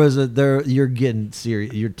up, you're getting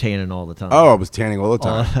serious. You're tanning all the time. Oh, I was tanning all the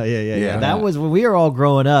time. Yeah. That was when we were all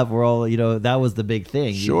growing up. We're all, that was the big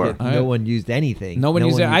thing. Sure. No one used anything. No one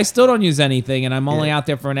uses it. I still don't use anything, and I'm only Yeah. out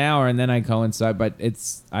there for an hour, and then I go inside. But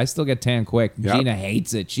I still get tan quick. Yep. Gina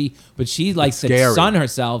hates it. She likes to scary. sun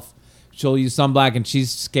herself. She'll use sunblock, and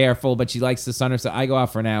she's scareful, but she likes to sun herself. I go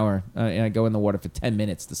out for an hour, and I go in the water for 10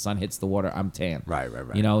 minutes. The sun hits the water. I'm tan. Right.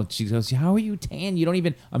 She goes, "How are you tan? You don't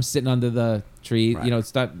even." I'm sitting under the tree. Right.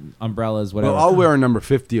 It's not umbrellas, whatever. Well, I'll wear a number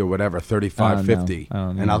 50 or whatever, 35, Oh, no. 50, I don't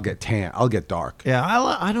and know. I'll get tan. I'll get dark. Yeah,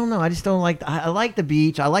 I don't know. I just don't like. I like the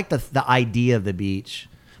beach. I like the idea of the beach.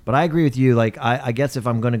 But I agree with you. Like, I guess if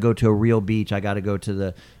I'm going to go to a real beach, I got to go to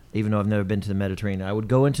the. Even though I've never been to the Mediterranean, I would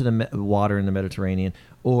go into the water in the Mediterranean,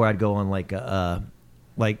 or I'd go on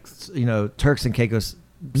Turks and Caicos.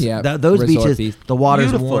 Yeah, those resort beaches, beach. the water's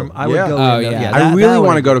Beautiful. warm. I would Yeah. go. Oh, in, yeah. I really want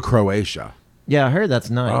want to go to Croatia. Yeah, I heard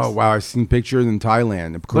that's nice. Oh wow, I've seen pictures in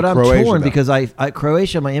Thailand. But I'm Croatia, torn though. because I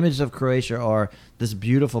Croatia. My images of Croatia are this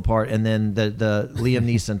beautiful part, and then the Liam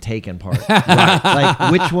Neeson Taken part.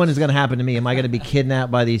 Like, which one is going to happen to me? Am I going to be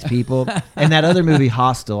kidnapped by these people? And that other movie,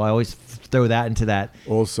 Hostel, I always throw that into that.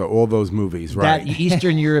 Also, all those movies, right? That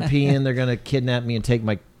Eastern European, they're going to kidnap me and take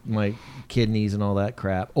my kidneys and all that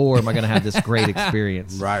crap, or am I going to have this great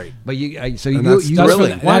experience? Right. But And that's why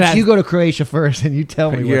thrilling. don't you go to Croatia first and you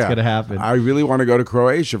tell me what's going to happen? I really want to go to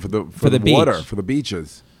Croatia for the the water, beach. for the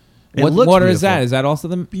beaches. It What looks water is beautiful. that? Is that also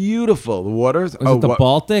the? Beautiful. The waters. Was it the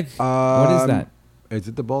Baltic? What is that? Is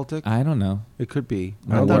it the Baltic? I don't know. It could be.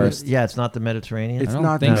 My I thought worst. it's not the Mediterranean. It's don't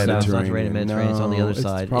not the think so. Mediterranean. It's not the Mediterranean. It's on the other it's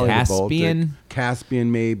side. probably the Baltic. Caspian?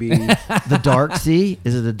 Caspian, maybe. The Dark Sea?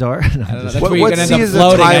 Is it the Dark? No, I don't know. just- That's what where you're what gonna sea end up is it?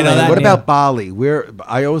 floating. I know Thailand. that, What yeah. about Bali? Where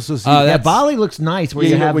I also see. Oh, yeah, that's- Bali looks nice. Where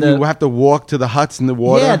Yeah, you have when the you have to walk to the huts in the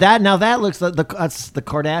water. yeah that looks like that's the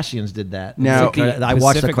Kardashians did that. Now- I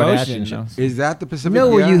watched the Pacific Kardashian Ocean, show. no? Is that the Pacific? No,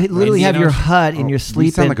 where yeah? you literally have Indian your Ocean? hut and Oh, you're we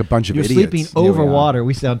sleeping. sound like a bunch of You're idiots. sleeping Yeah, over we are. water.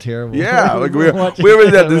 We sound terrible. Yeah, like We're where watching-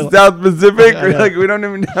 was that? The South Pacific? Yeah, yeah. Like we don't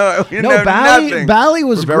even know. We No, know Bali. nothing. Bali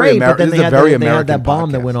was We're very great, but then This they is a had, very they had American that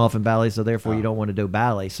bomb that podcast. went off in Bali, so therefore you don't want to do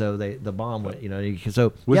Bali. So the bomb went.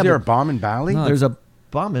 So Was yeah, there a but bomb in Bali? No. there's a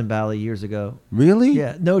bomb in Bali years ago. Really?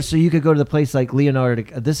 Yeah, no. So you could go to the place like Leonardo.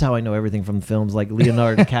 This is how I know everything from films, like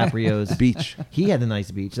Leonardo DiCaprio's Beach. He had a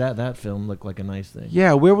nice beach. That film looked like a nice thing.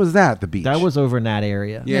 Yeah, where was that? The beach. That was over in that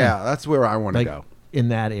area. Yeah, that's where I want to like go. in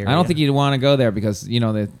that area. I don't think you'd want to go there because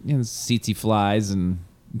the tsetse flies and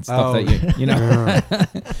stuff Oh. that you know.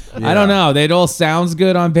 I don't know. It all sounds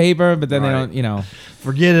good on paper, but then Right. they don't.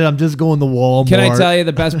 Forget it. I'm just going to Walmart. Can I tell you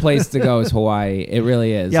the best place to go is Hawaii? It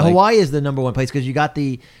really is. Yeah, Like, Hawaii is the number one place because you got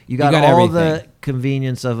got all everything. the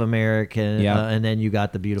convenience of American, Yeah. and then you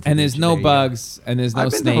got the beautiful. And there's beach. no There you go. bugs, and there's no I've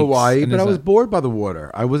been snakes. to Hawaii, and but I there's was no- bored by the water.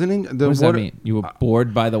 I wasn't in the What does water. that mean? You were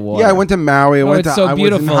bored by the water? Yeah, I went to Maui. I Oh, went it's to so I was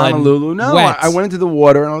beautiful in and Honolulu. No, wet. I went into the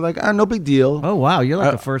water and I was like, no big deal. Oh wow, you're like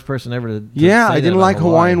Uh, the first person ever to. Yeah, say I that didn't about like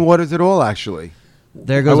Hawaii. Hawaiian waters at all. Actually,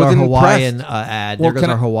 There goes I our wasn't Hawaiian impressed. ad. Well, There goes can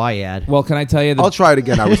our I- Hawaii ad. Well, can I tell you? I'll try it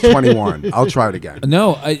again. I was 21. I'll try it again.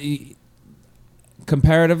 No,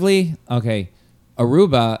 comparatively, okay,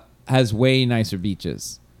 Aruba has way nicer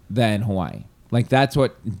beaches than Hawaii. Like that's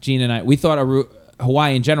what Gina and we thought.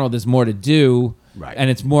 Hawaii in general, there's more to do, Right. And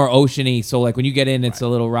it's more oceany. So like when you get in, it's a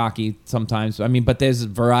little rocky sometimes. I mean, but there's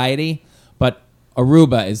variety. But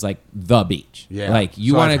Aruba is like the beach. Yeah. Like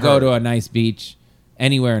you So want to I've go heard. to a nice beach.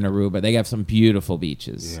 Anywhere in Aruba, they have some beautiful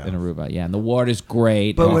beaches Yeah. in Aruba. Yeah, and the water's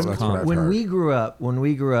great. But and when, it's what I've calm. when heard. we grew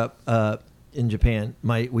up in Japan,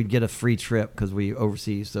 we'd get a free trip because we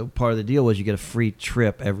overseas. So part of the deal was you get a free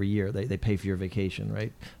trip every year. They pay for your vacation,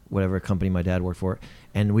 right? Whatever company my dad worked for,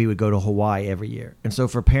 and we would go to Hawaii every year. And so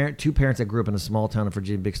for two parents that grew up in a small town in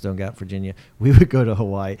Virginia, Big Stone Gap, Virginia, we would go to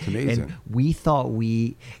Hawaii. amazing. And we thought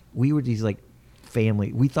we were these like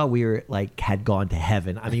family. We thought we were like had gone to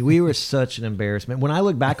heaven. I mean, we were such an embarrassment. When I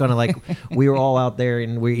look back on it, like we were all out there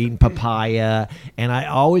and we were eating papaya. And I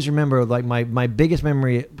always remember like my biggest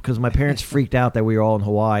memory because my parents freaked out that we were all in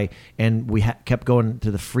Hawaii and we kept going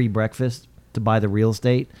to the free breakfast to buy the real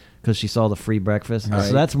estate because she saw the free breakfast. Right.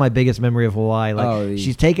 So that's my biggest memory of Hawaii. Like Oh,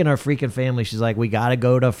 she's taking our freaking family. She's like, we got to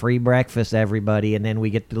go to free breakfast, everybody. And then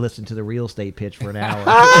we get to listen to the real estate pitch for an hour.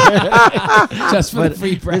 just for But the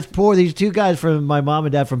free breakfast. these two guys from my mom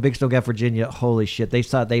and dad from Big Stone Gap, Virginia. Holy shit! They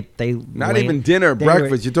saw they Not even dinner, they were-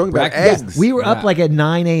 breakfast. You're talking about Breakfast. eggs. We were up Yeah. like at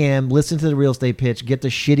 9 a.m. Listen to the real estate pitch, get the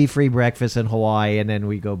shitty free breakfast in Hawaii, and then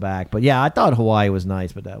we go back. But yeah, I thought Hawaii was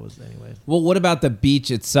nice, but that was anyways. Well, what about the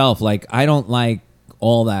beach itself? Like, I don't like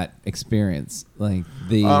all that experience. Like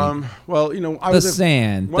the well, you know, I the was at-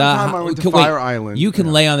 sand. One time I went to wait, Fire Island. You can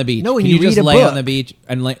Yeah. lay on the beach. No, when can you you just read a lay on book. the beach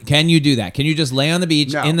and can you do that? Can you just lay on the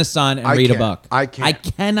beach No, in the sun and I read a can't. book? I can't. I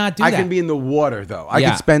cannot do I that. can be in the water though. I Yeah.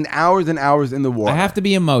 can spend hours and hours in the water. I have to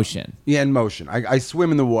be in motion. Yeah, in motion. I swim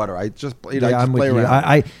in the water. I just I just I'm play with you.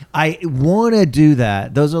 around. I want to do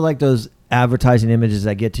that. Those are like those advertising images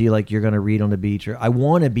that get to you, like you're going to read on the beach. Or I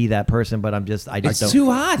want to be that person, but I just It's don't. too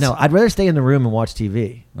hot. No, I'd rather stay in the room and watch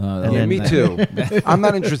TV. Oh, And yeah, then- me too. I'm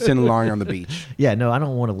not interested in lying on the beach, Yeah, no, I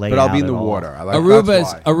don't want to lay. but I'll out be in at the all. water. I like Aruba's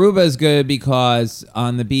that's why. Aruba is good because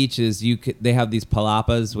on the beaches they have these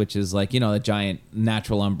palapas, which is like the giant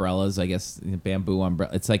natural umbrellas, I guess bamboo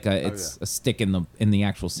umbrella. It's like a stick in the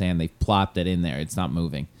actual sand. They've plopped it in there. It's not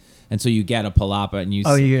moving, and so you get a palapa and you.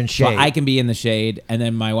 Oh, you're in So shade. I can be in the shade, and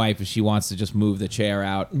then my wife, if she wants to just move the chair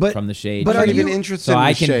out But- from the shade, but I'm are not even you- interested so in the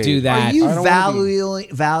I can shade. do that. Are you I don't wanna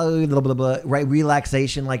value blah, blah, blah, right?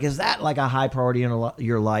 Relaxation, like, is that like a high priority in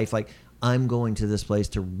your life? Like, I'm going to this place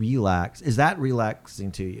to relax. Is that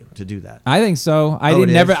relaxing to you to do that? I think so. Oh, it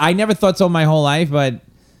is? I never thought so my whole life, but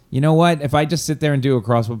you know what? If I just sit there and do a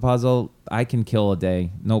crossword puzzle, I can kill a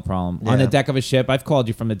day, no problem. On Yeah. the deck of a ship, I've called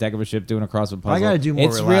you from the deck of a ship doing a crossword puzzle. I gotta do more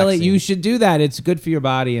It's really relaxing. you should do that. It's good for your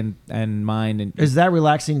body and mind. And Is that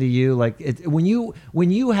relaxing to you? Like, when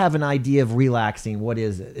you have an idea of relaxing, what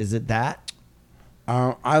is it? Is it that?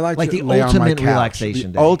 I like Like to the lay on my ultimate couch.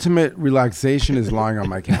 relaxation The day. ultimate relaxation is lying on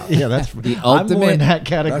my couch. Yeah, that's The I'm more in ultimate- that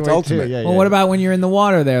category That's too. ultimate. Yeah, well, what about when you're in the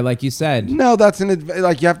water there, like you said? No, that's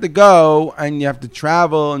like you have to go and you have to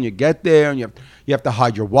travel and you get there and you have to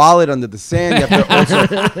hide your wallet under the sand. You have to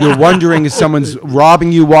also you're wondering if someone's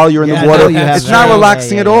robbing you while you're in Yeah, the I water. know you have It's that. not Yeah,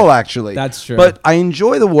 relaxing yeah, at yeah. all, actually. That's true. But I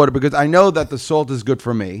enjoy the water because I know that the salt is good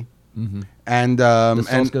for me. And The salt's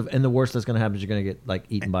and good, and the worst that's going to happen is you're going to get like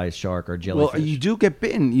eaten by a shark or well, jellyfish. you do get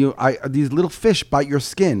bitten. These little fish bite your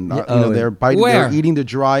skin. Yeah, They're biting. Where? They're eating the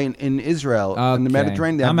dry in Israel in the Okay.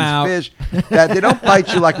 Mediterranean. They have I'm these out. fish that they don't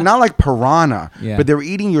bite you like not like piranha, Yeah. but they're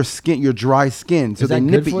eating your skin, your dry skin. So is they that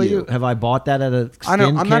nip good for at you? Have I bought that at a I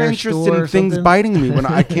don't. I'm not skincare interested store in or things something? biting me when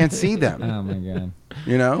I can't see them. Oh my god.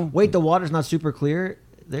 You know, Wait, the water's not super clear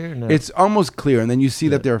there? No. it's almost clear, and then you see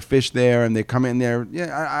that there are fish there, and they come in there.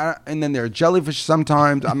 Yeah, and then there are jellyfish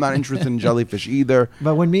sometimes. I'm not interested in jellyfish either.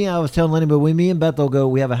 But I was telling Lenny, but when me and Bethel go,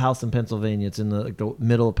 we have a house in Pennsylvania. It's in the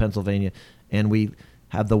middle of Pennsylvania, and we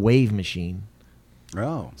have the wave machine.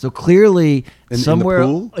 Oh, So clearly, In the somewhere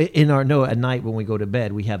pool? at night when we go to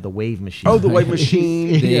bed, we have the wave machine. oh, the wave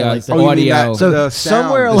machine. The, like the Oh, you mean audio. that- So the sound.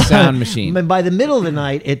 somewhere The along, sound machine. And by the middle of the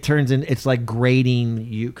night, it turns in. It's like grating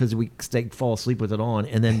you because we fall asleep with it on,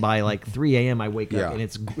 and then by like 3 a.m. I wake Yeah. up and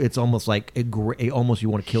it's almost like almost you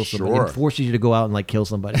want to kill somebody. Sure. It forces you to go out and like kill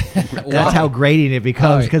somebody. That's how grating it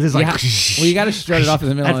becomes because it's like. well, you got to strut it off in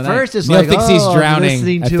the middle At of the night. first, it's Neil like, thinks he's I'm drowning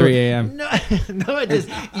listening at to 3 it. a.m. No, it just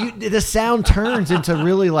the sound turns into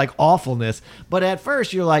really like awfulness. But at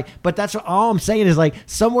first, you're like, but that's all I'm saying is like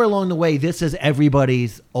somewhere along the way, this is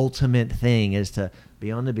everybody's ultimate thing is to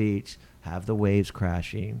be on the beach, have the waves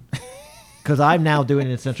crashing. Because I'm now doing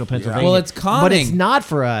it in central Pennsylvania. Well, it's but it's calming. not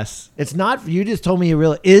for us. It's not. You just told me you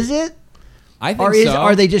really. Is it? I think Or so.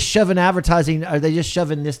 are they just shoving advertising? Are they just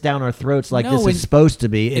shoving this down our throats like No, this when- is supposed to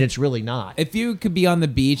be, and it's really not? If you could be on the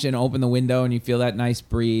beach and open the window and you feel that nice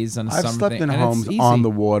breeze on a I've summer slept thing, in and it's homes easy. on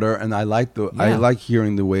the water, and I like I Yeah. like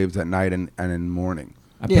hearing the waves at night and in the morning.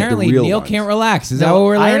 Apparently, The real Neil ones. can't relax. Is that No, what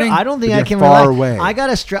we're learning? I don't think But I they're can far relax. away. I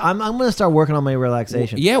gotta. I'm going to start working on my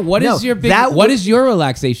relaxation. Yeah. What is No, your big? that What would- is your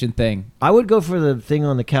relaxation thing? I would go for the thing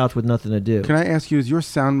on the couch with nothing to do. Can I ask you, is your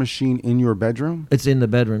sound machine in your bedroom? It's in the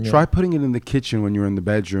bedroom. Yeah. Try putting it in the kitchen when you're in the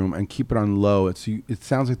bedroom and keep it on low. It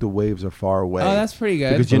sounds like the waves are far away. Oh, that's pretty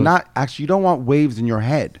good. Because you're not actually, you don't want waves in your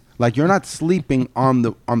head. Like you're not sleeping on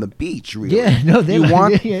the beach, really. Yeah, no, you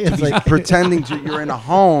want yeah, to it's be like- pretending you're in a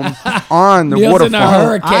home on the Neil's in a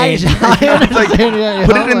waterfront. hurricane. I understand. Yeah,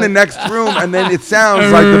 Put it in the next room, and then it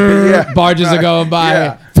sounds like the Barges are going by.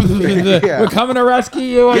 Yeah. We're coming to rescue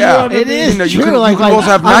you. Yeah. It is You know, you true. can- you like, can also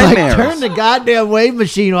have I'm nightmares. Like, turn the goddamn wave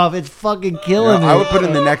machine off. It's fucking killing me. I would put it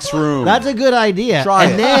in the next room. That's a good idea. Try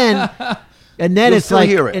and it. then and then You'll it's still like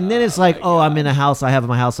hear it. and then it's like, oh, I'm in a house. I have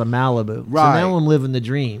my house in Malibu. Right. So now I'm living the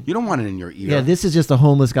dream. You don't want it in your ear. Yeah, this is just a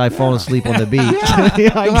homeless guy falling asleep on the beach.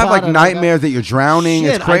 Yeah, I You'll have got like it. nightmares that you're drowning.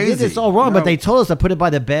 Shit, It's crazy. I did this all wrong, but they told us to put it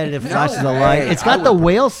by the bed and it flashes a light. way. It's got the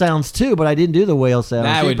whale sounds too, but I didn't do the whale sounds.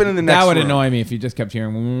 That Keep would it in the next that would room. annoy me if you just kept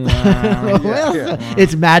hearing. Whale-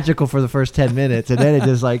 It's magical for the first 10 minutes, and then it's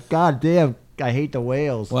just like, God damn, I hate the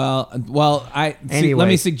whales. Well, let Anyway.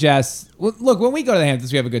 me suggest. Look, when we go to the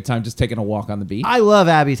Hamptons, we have a good time just taking a walk on the beach. I love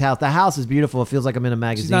Abby's house. The house is beautiful. It feels like I'm in a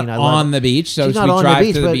magazine. She's not I love on it. the beach, so She's we not on drive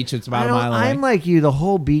to the but beach. It's about I a don't- mile away. I'm like you. The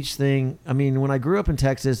whole beach thing. I mean, when I grew up in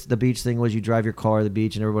Texas, the beach thing was you drive your car to the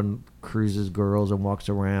beach and everyone cruises girls and walks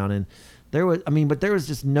around and. There was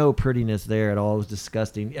just no prettiness there at all. It was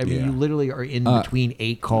disgusting. I mean, Yeah. you literally are in between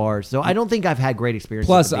 8 cars. So I don't think I've had great experiences.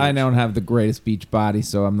 Plus, at the I beach. don't have the greatest beach body,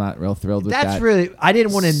 so I'm not real thrilled with That's that. really. I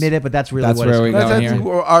didn't want to admit it, but that's really That's what where it's we go That's,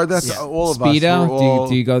 here. that's all of Speedo? us. We're all-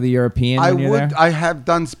 Do you go the European I when you're would. there? I have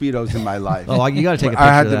done speedos in my life. Oh, you got to take a picture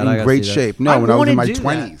I had of to that. be I in gotta great see that. shape. No, when I was in wanna my do that.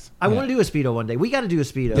 20s. I want to do a Speedo one day. We got to do a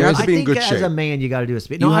Speedo. You have to I be in think good as shape. a man, you got to do a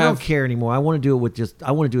Speedo. You No, I don't have- care anymore. I want to do it with just.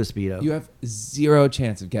 I want to do a Speedo. You have zero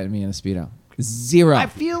chance of getting me in a Speedo. Zero. I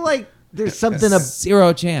feel like there's something.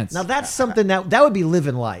 Zero chance. Now that's something that would be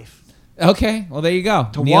living life. Okay, well there you go.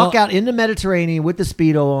 To walk out in the Mediterranean with the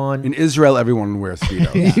Speedo on. In Israel, everyone wears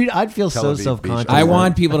Speedos. Dude, I'd feel Tel so Aviv self-conscious. beach. I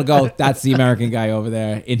want people to go, that's the American guy over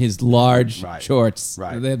there in his large Right. shorts.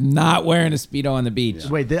 Right. They're not wearing a Speedo on the beach.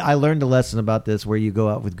 Wait, I learned a lesson about this where you go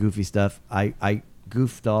out with goofy stuff. I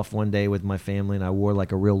goofed off one day with my family and I wore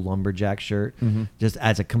like a real lumberjack shirt just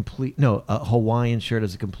as a Hawaiian shirt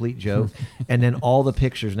as a complete joke. And then all the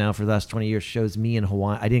pictures now for the last 20 years shows me in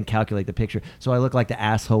Hawaii. I didn't calculate the picture. So I look like the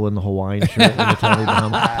asshole in the Hawaiian shirt. When Tommy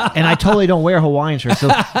Bahama. And I totally don't wear Hawaiian shirts. So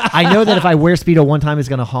I know that if I wear Speedo one time, it's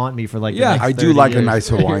going to haunt me for like the next I do 30 like years. a nice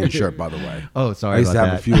Hawaiian shirt, by the way. Oh, sorry I used to about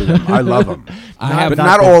have that. a few of them. I love them. have but not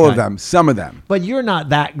not this all guy. of them. Some of them. But you're not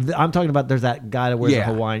that. I'm talking about there's that guy that wears a Yeah.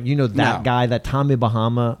 Hawaiian. You know that No. guy, that Tommy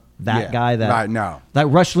Bahama, that Yeah. guy that. Right, no. That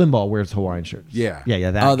Rush Limbaugh wears Hawaiian shirts. Yeah.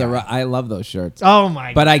 Yeah, that Oh, guy. I love those shirts. Oh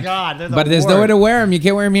my But God. they're the but there's worst. nowhere to wear them. You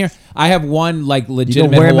can't wear them here. I have one like You don't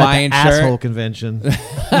legitimate wear 'em Hawaiian at the asshole shirt. convention.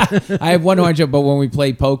 I have one Hawaiian shirt, but when we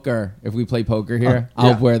play poker, if we play poker here,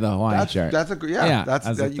 I'll Yeah. wear the Hawaiian shirt. That's a that's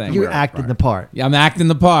the that you thing. can You're wear it, acting right. the part. Yeah, I'm acting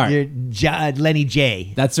the part. You're Lenny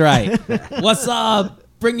J. That's right. What's up?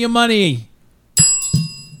 Bring your money.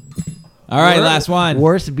 All right, last one.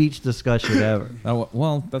 Worst beach discussion ever. Oh,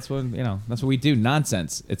 well, that's what That's what we do.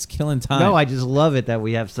 Nonsense. It's killing time. No, I just love it that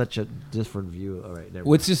we have such a different view. All right, never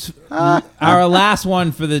Which is our last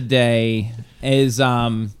one for the day is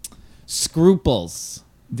Scruples.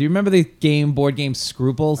 Do you remember the board game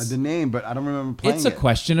Scruples? The name, but I don't remember playing It's a it.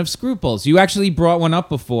 question of scruples. You actually brought one up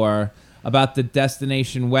before about the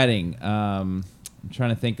destination wedding. I'm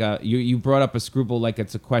trying to think. You brought up a scruple like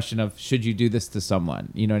it's a question of should you do this to someone?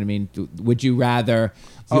 You know what I mean? Would you rather?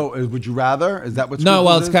 Would you rather? Is that what? No,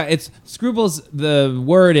 well, Scruples it's scruples. The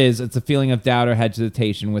word is it's a feeling of doubt or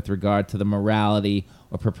hesitation with regard to the morality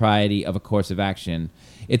or propriety of a course of action.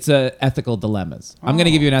 It's ethical dilemmas. I'm going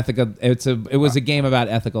to give you an ethical. It was a game about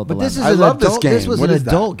ethical But dilemmas. this is I an love this adult. game. This was What an is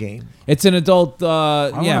that? adult game. It's an adult. It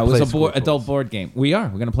wanna was play a Scruples. adult board game. We're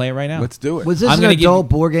going to play it right now. Let's do it. Was this I'm an gonna give adult you-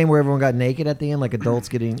 board game where everyone got naked at the end, like adults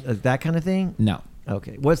getting that kind of thing? No.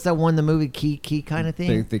 Okay. What's that one? The movie Key kind of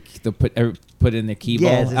thing? They put in the key Yeah,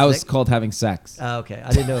 ball. is it That was like- called having sex. Oh, okay.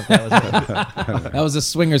 I didn't know if that was. That was a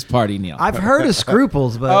swingers party, Neil. I've heard of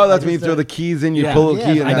Scruples, but Oh, that's I when you just throw the don't- keys in, you Yeah. pull a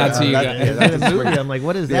Yeah, key. And I got to you. in the movie, I'm like,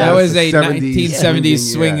 what is Yeah, that that? was a 70s,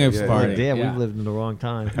 1970s swingers yeah, party. Damn, Yeah. we've lived in the wrong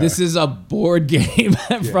time. This is a board game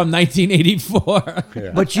from 1984.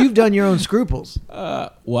 But you've done your own Scruples.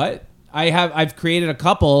 What? I've created a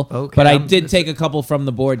couple, Okay, but I I'm- did take a couple from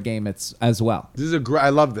the board game as well. This is a great. I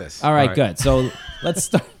love this. All right, good. So let's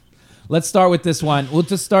start. Let's start with this one. We'll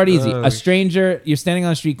just start easy. A stranger, you're standing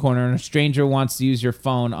on a street corner, and a stranger wants to use your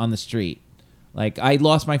phone on the street. Like, I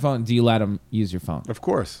lost my phone. Do you let him use your phone, Of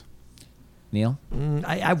course. Neil?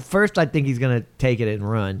 First, I think he's gonna take it and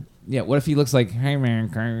run. Yeah. What if he looks like, hey man,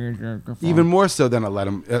 can I use your phone? Even more so than I let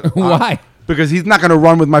him. Why? Because he's not going to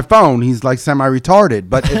run with my phone. He's like semi-retarded.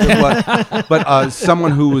 But if it was,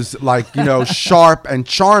 someone who was like sharp and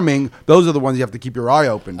charming, those are the ones you have to keep your eye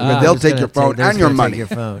open because they'll Who's take gonna your phone they're and just your gonna money take your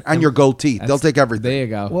phone. and your gold teeth. They'll take everything. There you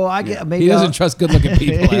go. Well, I get maybe he doesn't I'll- trust good-looking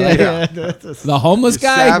people. I like it. The homeless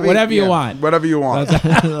guy, Savvy, whatever you yeah, want. Whatever you want.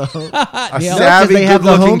 A Neil? savvy, they have the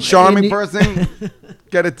good-looking, home- charming in- person,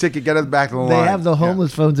 get a ticket, get us back to the They line. have the Yeah.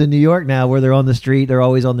 homeless phones in New York now, where they're on the street. They're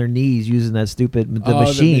always on their knees using that stupid the Oh,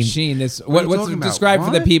 machine. the machine. are you What's talking about? described for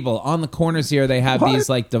the What? people on the corners here? They have What? these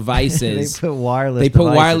like devices. They put wireless. They put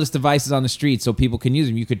devices. wireless devices on the street so people can use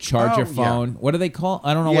them. You could charge Oh, your yeah. phone. What do they call?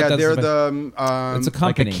 I don't know Yeah, what that's. they're about. the. It's a like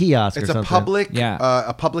a company. kiosk or It's a something. public, Yeah.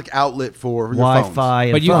 a public outlet for your Wi-Fi.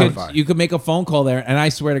 phones. But you and could phones. you could make a phone call there, and I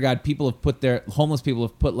swear to God, homeless people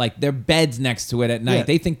have put like their beds next to it at night. Yeah.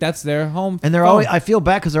 They think that's their home. And they're phone. always. I feel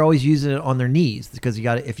bad because they're always using it on their knees because you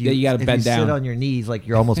got to if you Yeah, you gotta if bend you sit down. on your knees like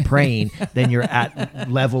you're almost praying, then you're at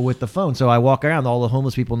level with the phone. So I walk around, all the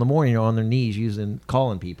homeless people in the morning are on their knees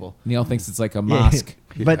calling people. Neil thinks it's like a mosque.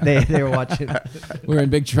 But they were watching. We're in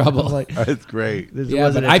big trouble. like, That's great. this Yeah,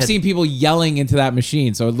 wasn't but a I've ten- seen people yelling into that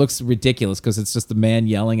machine, so it looks ridiculous because it's just a man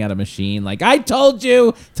yelling at a machine, like "I told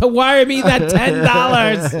you to wire me that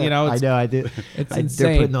 $10." You know, I it's, know. I did. it's They're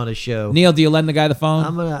insane. putting on a show. Neil, do you lend the guy the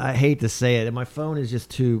phone? I hate to say it, and my phone is just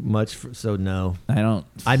too much. So no. I don't.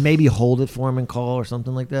 I'd maybe hold it for him and call or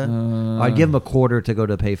something like that. I'd give him a quarter to go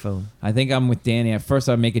to a payphone. I think I'm with Danny. At first,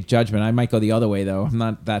 I'd make a judgment. I might go the other way though. I'm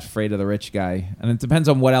not that afraid of the rich guy, and it depends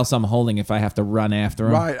on what else I'm holding. If I have to run after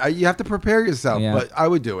him, Right. You have to prepare yourself, Yeah. but I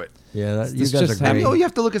would do it. Yeah, you It's guys just are I great. mean, you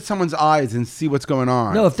have to look at someone's eyes and see what's going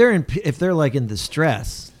on. No, if they're like in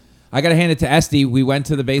distress, I got to hand it to Esty. We went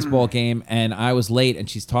to the baseball game, and I was late, and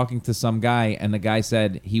she's talking to some guy, and the guy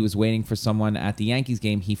said he was waiting for someone at the Yankees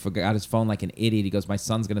game. He forgot his phone like an idiot. He goes, my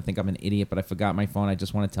son's going to think I'm an idiot, but I forgot my phone. I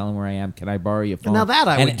just want to tell him where I am. Can I borrow your phone? Now that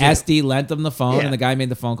I would do. Esty lent him the phone, Yeah. and the guy made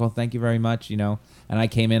the phone call. Thank you very much, you know. And I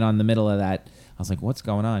came in on the middle of that. I was like, what's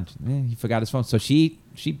going on? He forgot his phone. So she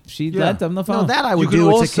lent him the phone. No, that I You would can do.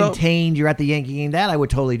 It's also- a contained. You're at the Yankee game. That I would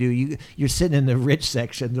totally do. You're sitting in the rich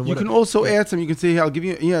section. You can also add some. You can say, "I'll give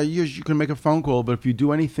you." Yeah, you can make a phone call, but if you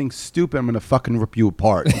do anything stupid, I'm gonna fucking rip you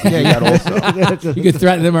apart. You can do that also. You could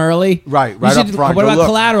threaten them early. Right You up should- front. What Go, about look,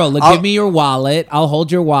 collateral? Look, I'll- give me your wallet. I'll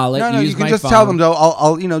hold your wallet. No, use you can my just phone. tell them though.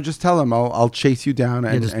 I'll just tell them I'll chase you down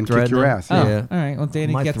and just kick threaten your them? ass. Oh, Yeah. all right. Well,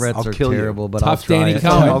 Danny My gets. threats I'll are kill you. terrible, but Tough I'll try Danny it.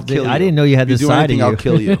 Cohen. I'll kill you. I didn't know you had If this you do side anything, of you. I'll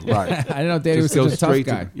kill you. Right. I didn't know Danny was Just go such a tough straight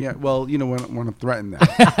guy. to. Yeah. Well, you know when I'm threatened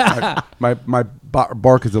that my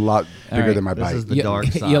bark is a lot bigger right. than my This bite. is the dark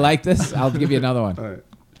side. You like this? I'll give you another one. All right.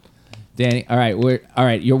 Danny, all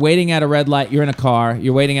right. You're waiting at a red light. You're in a car.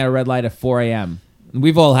 You're waiting at a red light at 4 a.m.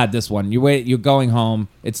 We've all had this one. You're going home.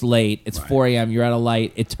 It's late. It's 4 a.m. You're at a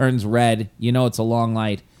light. It turns red. You know it's a long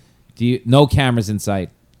light. No cameras in sight.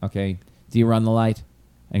 Okay. Do you run the light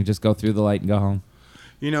and just go through the light and go home?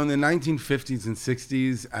 You know, in the 1950s and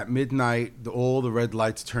 60s, at midnight, all the red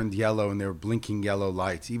lights turned yellow, and they were blinking yellow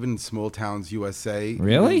lights. Even in small towns, USA.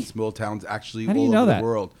 Really? even small towns, actually, How do you all know over that? the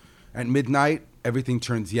world. At midnight, everything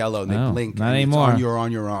turns yellow, and they No, blink. not and anymore. You're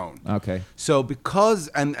on your own. Okay. So because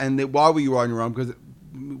why were you on your own? Because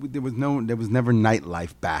there was never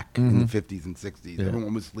nightlife back in the 50s and 60s.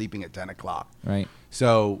 Everyone was sleeping at 10 o'clock. Right.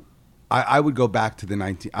 So I would go back to the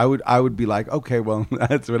 19. I would be like, okay, well,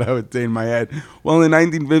 that's what I would say in my head. Well, in the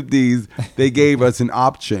 1950s, they gave us an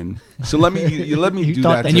option. So let me do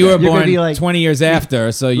thought that. that And you were You're gonna born be like- 20 years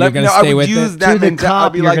after, so you're Let- going no, to I stay would with use it? that To the mentality. cop,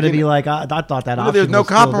 I'd be you're like, going to you be know, like, I thought that No, option there's no was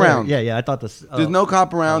still cop there. around. Yeah, I thought this. There's no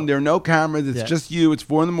cop around. There are no cameras. It's Yeah. just you. It's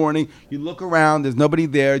 4 a.m. You look around. There's nobody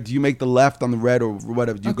there. Do you make the left on the red or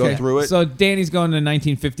whatever? Do you go through it? So Danny's going to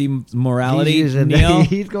 1950 morality. He's using Neil?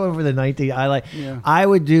 he's going for the 19. Yeah. I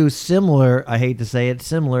would do similar. I hate to say it,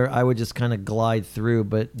 similar. I would just kind of glide through,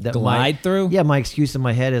 but Glide through? Yeah, my excuse in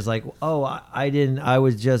my head is like, oh, I didn't. I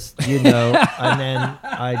was just, and then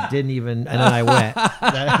I didn't even, and then I went.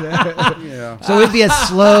 yeah. So it'd be a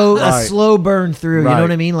slow Right. burn through. You Right. know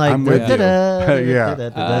what I mean? Like, I'm with you. da-da-da, Yeah.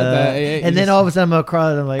 da-da-da-da. you And then just- all of a sudden I'm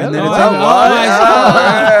across. I'm like, And then oh, it's I out. know. What?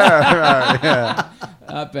 Yeah.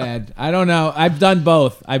 Not bad. I don't know. I've done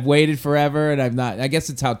both. I've waited forever, and I've not. I guess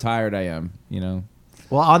it's how tired I am.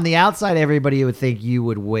 Well, on the outside, everybody would think you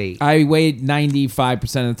would wait. I wait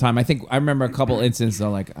 95% of the time. I remember a couple instances.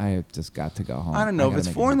 Though, like I just got to go home. I don't know if gotta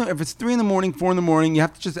it's make it. if it's 3 a.m, 4 a.m. You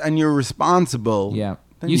have to just and you're responsible. Yeah.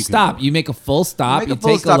 then You can stop. do it. You make a full stop. You You make a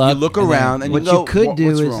full take stop, a look. you look and then- around, and What you go, you could do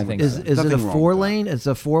what's is wrong? is it a Nothing wrong with 4-lane? It's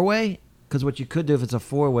a 4-way. Because what you could do if it's a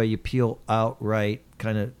 4-way, you peel outright,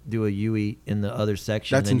 kind of do a U-E in the other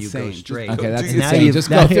section, That's and then you insane. go Just straight. go- Okay, that's Now insane. you've- Just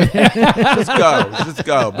go through. Just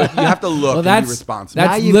go. But you have to look Well, and that's be responsible.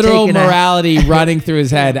 Now that's you've literal taken a- morality running through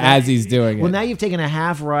his head as he's doing it. Well, now you've taken a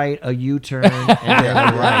half right, a U-turn, and then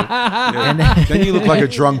a right. And Then you look like a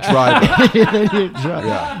drunk driver. then you drive.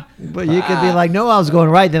 Yeah. But you could be like, no, I was going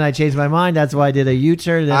right, then I changed my mind. That's why I did a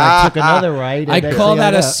U-turn, then I took another right. and I next call thing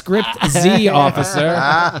that know- a script Z,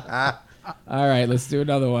 officer. All right, let's do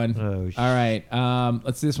another one. Oh, shit. All right,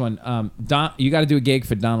 let's do this one. You got to do a gig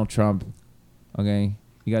for Donald Trump. Okay,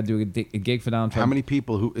 you got to do a gig for Donald Trump. How many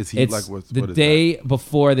people? Who is he? It's Like what the is day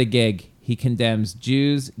before the gig. He condemns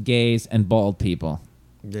Jews, gays, and bald people.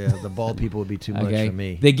 Yeah, the bald people would be too much Okay, for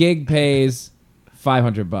me. the gig pays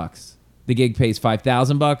 $500. The gig pays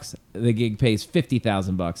 $5,000. The gig pays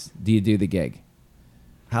 $50,000. Do you do the gig?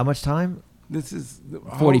 How much time? This is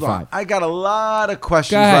hold 45. on. I got a lot of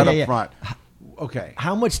questions Go ahead. right Yeah, up front. Okay.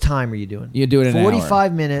 How much time are you doing? You do it in an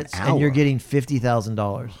 45 minutes, and you're Hour. getting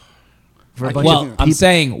 $50,000 for a I bunch Well, of I'm peop-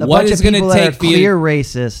 saying, a what bunch is of going to people that take are for you? clear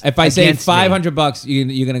racist. If I say against me. $500,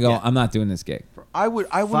 you're going to go, Yeah. I'm not doing this gig. I would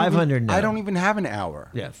 500 no. I don't even have an hour.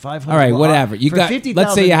 Yeah, 500. All right, Well, whatever. You for got. 50,000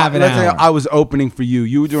 Let's say you have an Let's say hour. I was opening for you.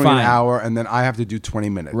 You were doing Fine. an hour, and then I have to do 20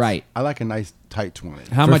 minutes. Right. I like a nice tight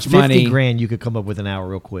 20. How for much 50 money? grand, you could come up with an hour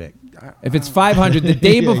real quick. If it's 500, the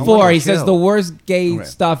day Yeah, before wanna he says chill. the worst gay Okay.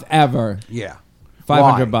 stuff ever. Yeah.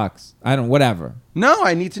 $500. I don't. Whatever. No,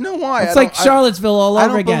 I need to know why. It's I like don't- Charlottesville all I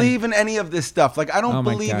over don't again. believe in any of this stuff. Like, I don't Oh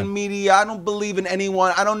my believe God. in media. I don't believe in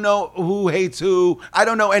anyone. I don't know who hates who. I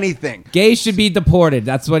don't know anything. Gays should be deported.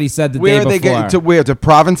 That's what he said the Where day are they before. getting to? Where to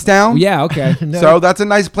Provincetown? Yeah. Okay. So that's a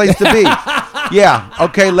nice place to be. Yeah.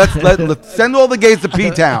 Okay. Let's send all the gays to P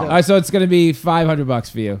All Town. right. So it's going to be $500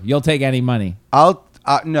 for you. You'll take any money.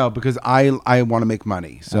 No, because I want to make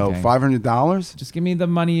money. So Okay. $500. Just give me the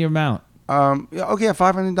money amount. Yeah, okay,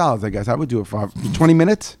 $500. I guess I would do it for 20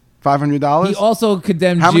 minutes. $500. He also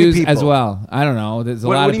condemned How many Jews people? as well. I don't know. There's a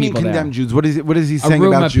lot What of do you mean people condemn there. Jews? What is he saying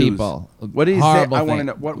Aruma about Jews? people. What did he say? Horrible I want to thing.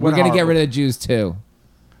 know. What We're gonna get horrible? rid of the Jews too.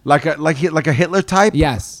 like a Hitler type.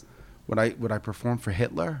 Yes. Would I perform for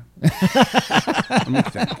Hitler? Let me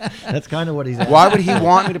think. That's kind of what he's. Why would he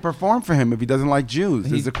want me to perform for him if he doesn't like Jews?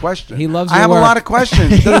 There's a question. he loves I your have work. a lot of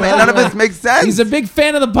questions. None of this makes sense. He's a big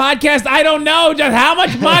fan of the podcast. I don't know just how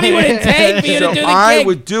much money would it take for you so to do the I gig?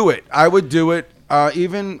 would do it. I would do it.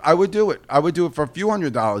 I would do it. I would do it for a few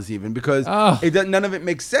 $100s even because Oh. none of it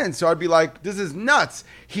makes sense. So I'd be like, "This is nuts."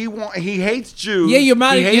 He hates Jews. Yeah, you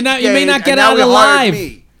might- He you're hates not- you may gays, not get and now out he hired alive.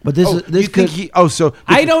 me. But this Oh, is- this you think could- he? Oh, so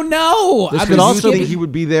I don't know. This I'm could just also you giving- think he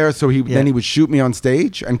would be there? So then he would shoot me on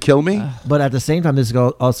stage and kill me? But at the same time, this is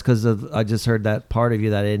also because I just heard that part of you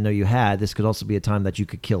that I didn't know you had. This could also be a time that you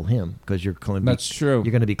could kill him because you're going to be. That's true.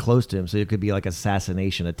 You're going to be close to him, so it could be like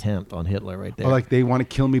assassination attempt on Hitler right there. Or like they want to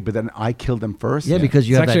kill me, but then I kill them first. yeah, because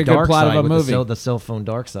you It's have actually that a good dark plot of side a with movie. the cell phone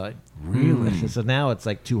dark side. Really? So now it's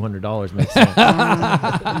like $200 makes sense.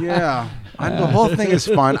 yeah. The whole thing is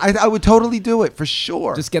fun. I would totally do it for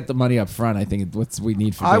sure. Just get the money up front. I think it's what we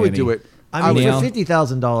need for I would Danny. do it. I mean, Neil? for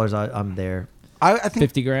 $50,000, I'm there I think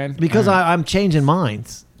 50 grand. because I'm changing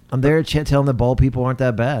minds. I'm there telling the bald people aren't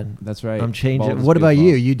that bad. That's right. I'm changing. Bald is What about you?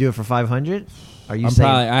 beautiful. You do it for 500? Are you I'm saying?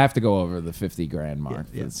 probably. I have to go over the 50 grand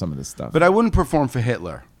mark for some of this stuff. But I wouldn't perform for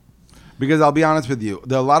Hitler. Because I'll be honest with you,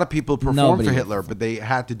 there are a lot of people perform Nobody for would Hitler, but they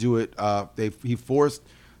had to do it. He forced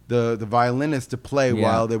the violinist to play Yeah.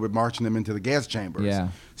 while they were marching them into the gas chambers. Yeah.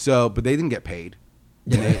 So, but they didn't get paid.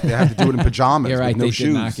 They had to do it in pajamas You're right. with no They shoes.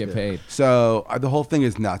 did not get paid. So the whole thing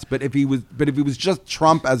is nuts. But if he was just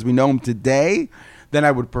Trump as we know him today, then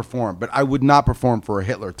I would perform. But I would not perform for a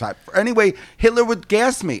Hitler type. Anyway, Hitler would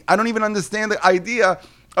gas me. I don't even understand the idea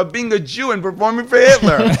of being a Jew and performing for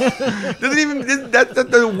Hitler. That's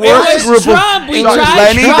the worst was group Trump. We of tried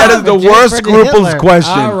Lenny, Trump. that is the But worst Jennifer scruples Hitler.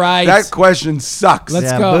 question. All right. That question sucks. Let's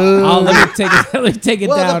Yeah, go. boo. Let me take it. Let me take it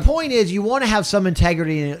Well, down. the point is, you want to have some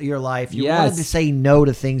integrity in your life. You wanted Yes. to say no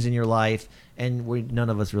to things in your life, and none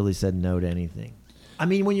of us really said no to anything. I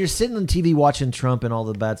mean, when you're sitting on TV watching Trump and all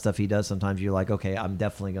the bad stuff he does, sometimes you're like, okay, I'm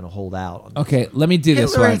definitely going to hold out. On this. Okay, let me do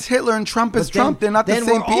this Hitler one. is Hitler and Trump is But then- Trump. They're not the then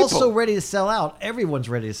same we're people. also ready to sell out. Everyone's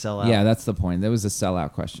ready to sell out. Yeah, that's the point. That was a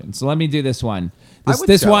sellout question. So let me do this one. I This, would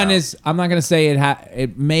this sell one out. is. I'm not going to say it.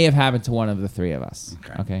 It may have happened to one of the three of us.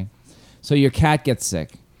 Okay. So your cat gets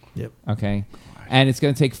sick. Yep. Okay. And it's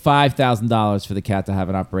going to take $5,000 for the cat to have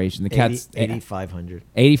an operation. The cat's 8,500.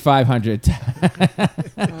 8,500.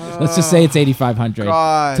 Let's just say it's 8,500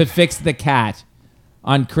 God. to fix the cat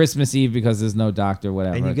on Christmas Eve because there's no doctor.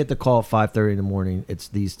 Whatever. And you get the call at 5:30 in the morning. It's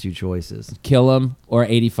these two choices. kill him or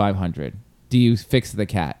 8,500. Do you fix the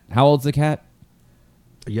cat? How old's the cat?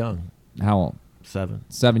 Young, How old? 7.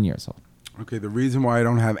 7 years old. Okay, the reason why I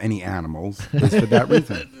don't have any animals is for that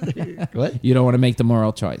reason. What? You don't want to make the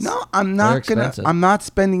moral choice. No, I'm They're not gonna. expensive. I'm not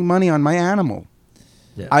spending money on my animal.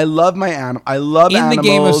 Yeah. I love my animal. I love In animals. the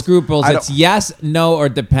game of scruples, I it's don't- yes, no, or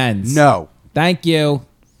depends. no. Thank you.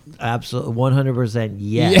 Absolutely, 100%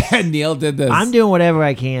 yes. Yeah, Neil did this. I'm doing whatever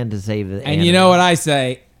I can to save the and you know what I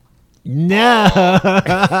say? No.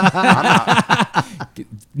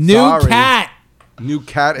 New Sorry. cat. New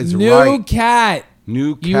cat is New right. cat.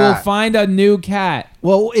 New cat. You will find a new cat.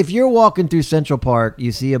 Well, if you're walking through Central Park,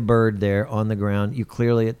 you see a bird there on the ground. You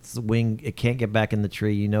clearly, its wing, it can't get back in the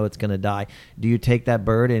tree. You know it's going to die. Do you take that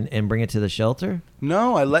bird and bring it to the shelter?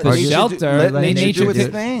 No, I let The nature shelter. Do, let Let nature, nature do its do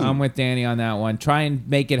it. thing. I'm with Danny on that one. Try and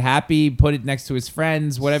make it happy. Put it next to his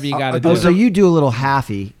friends. Whatever you got to Oh, do. So you do a little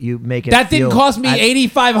halfy. You make it. That didn't feel- cost me I-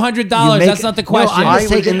 $8,500. make That's it- not the No, question. I'm I just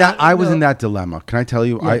was taking- in that. I was no. in that dilemma. Can I tell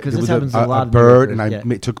you? Yeah, 'cause there this was happens a lot a in bird, neighborhoods,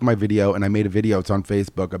 and I yeah. took my video and I made a video. It's on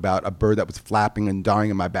Facebook about a bird that was flapping and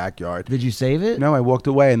dying in my backyard. Did you save it? No, I walked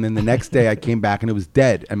away, and then the next day I came back and it was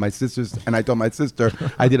dead. And I told my sister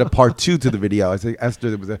I did a part 2 to the video. I said, Esther,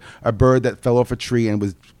 there was a bird that fell off a tree and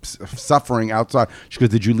was suffering outside. She goes,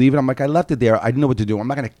 did you leave it? I'm like, I left it there. I didn't know what to do. I'm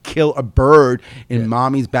not gonna kill a bird in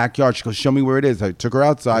mommy's backyard. She goes, show me where it is. I took her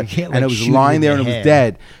outside, You can't, and like, it was shoot it lying in there the and it was head.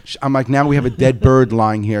 dead. I'm like, now we have a dead bird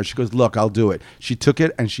lying here. She goes, look, I'll do it. She took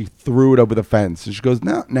it and she threw it over the fence. And she goes,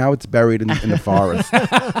 no, now it's buried in the forest.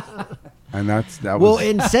 And that was. Well,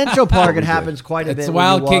 in Central Park, it happens quite a bit. It's when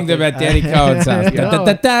Wild you walk Kingdom in- at Danny Cohen's house. Yeah. Dun,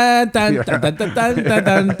 dun, dun, dun, dun, dun, dun, dun,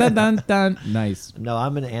 dun, dun, dun, dun. Nice. No,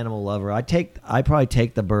 I'm an animal lover. I probably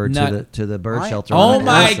take the bird Nut. to the bird shelter. Oh on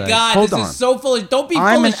my outside. God! Hold This on. is so foolish. Don't be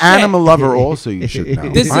I'm full an of shit. animal lover also, you should know.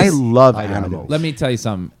 This I is- love I know. animals. Let me tell you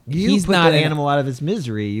something. You He's put not the an animal out of its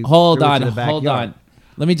misery. You Hold threw it on, to the hold backyard. on.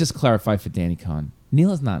 let me just clarify for Danny Kahn.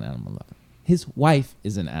 Neil is not an animal lover. His wife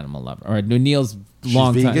is an animal lover. Or Neil's She's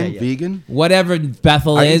long vegan. time. Vegan. Whatever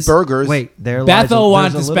Bethel I is. eat burgers. Wait, there Bethel lies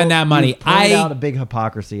wanted there's to a spend little- that money. you pointed I- out a big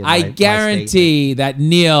hypocrisy. In I my guarantee that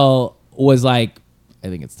Neil was like, I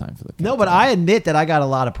think it's time for the No, but I admit that I got a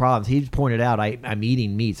lot of problems. He pointed out I'm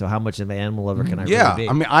eating meat, so how much of an animal lover can I Yeah, really be?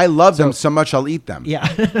 I mean, I love them so much I'll eat them. yeah,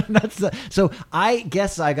 so I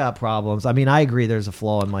guess I got problems. I mean, I agree. There's a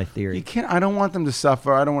flaw in my theory. You can't. I don't want them to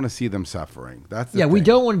suffer. I don't want to see them suffering. That's the Yeah, we thing.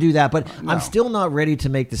 don't want to do that, but No. I'm still not ready to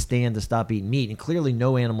make the stand to stop eating meat. And clearly,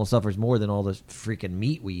 no animal suffers more than all this freaking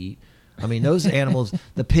meat we eat. I mean, those animals,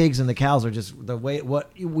 the pigs and the cows, are just the way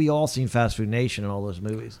what we all seen Fast Food Nation and all those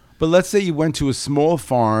movies. But let's say you went to a small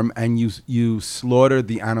farm and you slaughtered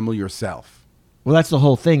the animal yourself. Well, that's the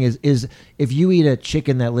whole thing. Is if you eat a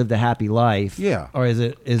chicken that lived a happy life, Yeah. or is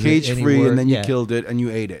it Cage any free, word- and then you yeah. killed it and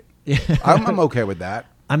you ate it. Yeah. I'm okay with that.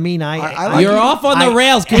 I mean, I like You're you- off on the I-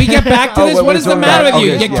 rails. Can we get back to Oh, this? wait, What wait, is the so matter that- with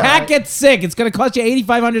you? okay, Your yeah. cat gets sick. It's going to cost you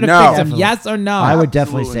 $8,500 to No. fix him. Definitely. Yes or no? I would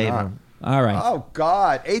definitely Absolutely save not. them. All right. Oh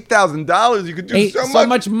God, $8,000. You could do Eight- so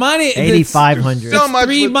much. money. $8,500. So much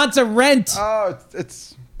 3 with- months of rent. Oh,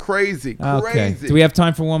 it's crazy, Okay. crazy. Do we have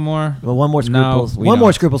time for one more? Well, one more scruples. we one more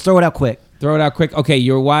don't. scruples. Throw it out quick. Throw it out quick. Okay,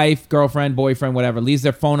 your wife, girlfriend, boyfriend, whatever, leaves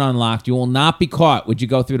their phone unlocked. You will not be caught. Would you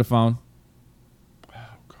go through the phone?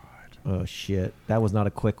 Oh shit, that was not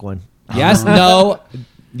a quick one. Yes, no.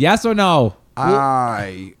 Yes or no?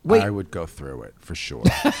 I Wait. would go through it for sure.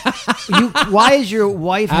 Why is your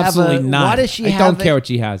wife Absolutely have a? not. Why does she I have? don't it, care what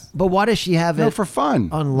she has. But why does she have No, it for fun.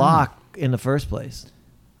 unlocked in the first place?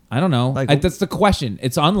 I don't know. Like- That's the question.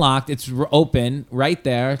 It's unlocked. It's open right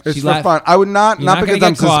there. It's She for left- fun. I would not, You're not not because gonna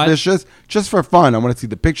I'm get caught. suspicious, just for fun. I want to see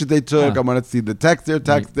the pictures they took. Oh. I want to see the text they're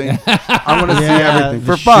texting. I want to see everything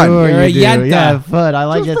for fun. Sure You're a you do. yenta. Yeah, fun. I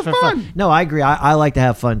like Just it for for fun. fun. No, I agree. I like to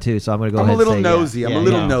have fun too, so I'm gonna go I'm ahead a little and say yeah. nosy. I'm Yeah, a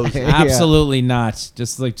little yeah. nosy. Yeah. Absolutely not.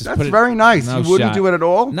 Just That's put it. very nice. No You wouldn't shot. do it at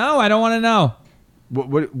all? No, I don't want to know.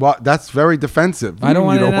 What, that's very defensive. I don't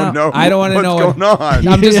You wanna wanna know. I don't wanna know what's going on.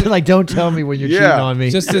 I'm just- like, don't tell me when you're Yeah. cheating on me.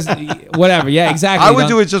 Just as whatever. Yeah, exactly. I would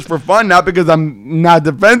do it just for fun, not because I'm not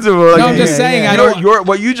defensive. Or like, No, I'm just saying, I don't-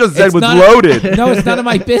 what you just said It's was not- loaded. No, it's none of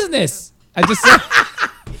my business. I just said.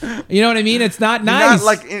 You know what I mean? It's not You're nice. Not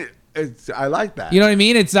like I like that. You know what I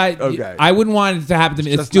mean? It's Okay. I wouldn't want it to happen to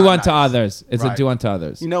me. It's just do not unto nice. others. It's a Right. do unto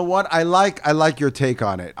others. You know what? I like your take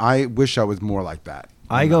on it. I wish I was more like that.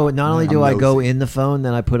 I go. Not only do I'm I go nosy. in the phone,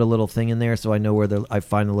 then I put a little thing in there so I know where I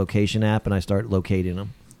find the location app and I start locating them.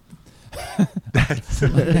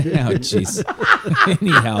 Oh, jeez. I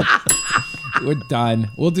need help. We're done.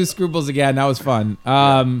 We'll do scruples again. That was fun.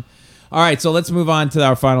 All right, so let's move on to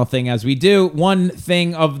our final thing as we do. One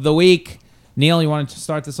thing of the week. Neil, you wanted to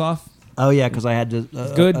start this off? Oh yeah, because I had to.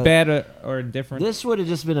 Good, bad, or indifferent? This would have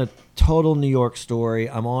just been a total New York story.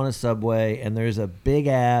 I'm on a subway and there's a big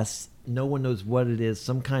ass. No one knows what it is.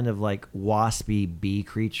 Some kind of like waspy bee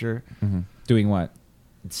creature. Doing what?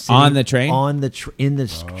 sitting On the train? On the in the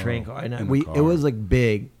train car. And in the it car. was like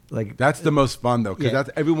big. Like That's the most fun though, because Yeah. that's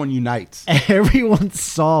everyone unites. everyone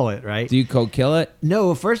saw it, right? Do you kill it?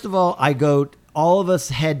 No, first of all, all of us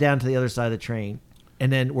head down to the other side of the train,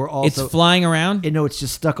 and then we're also. It's flying around? No, it's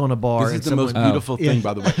just stuck on a bar. This and is the most someone- beautiful thing, Yeah.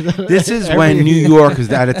 by the way. This is when New York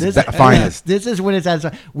is at its finest. This is when it's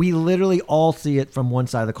at. We literally all see it from one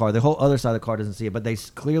side of the car. The whole other side of the car doesn't see it, but they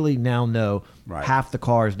clearly now know Right. half the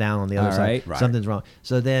car is down on the other All side. right. Right. Something's wrong.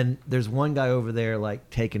 So then there's one guy over there like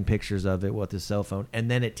taking pictures of it with his cell phone, and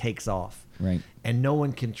then it takes off. Right. And no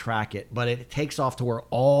one can track it, but it takes off to where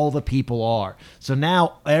all the people are. So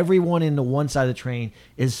now everyone in the one side of the train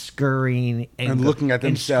is scurrying And looking at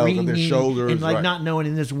themselves and their screaming shoulders, and like right. not knowing.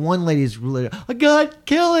 And this one lady's really, oh, God,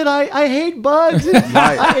 kill it! I hate bugs.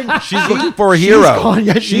 Right. And She's looking for a hero.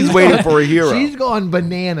 She's waiting gone- for a hero. She's gone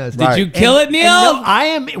bananas. Right. Did you kill it, Neil? No, I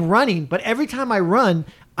am running, but every time I run,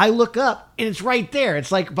 I look up and it's right there.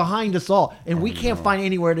 It's like behind us all, and we can't find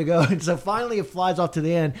anywhere to go. And so finally, it flies off to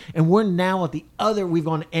the end, and we're now at the other. We've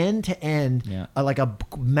gone end to end, Yeah. like a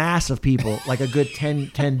mass of people, like a good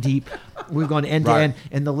 10 deep. We've gone end to Right. end,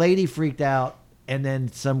 and the lady freaked out, and then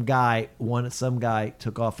some guy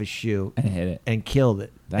took off his shoe And hit it. and killed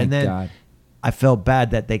it. Thank and then God. I felt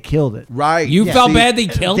bad that they killed it. Right. You Yeah. felt See, bad they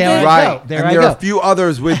killed There it? I Right. go. There and I there go. are a few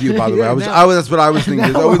others with you, by the way. Yeah, That's what I was thinking.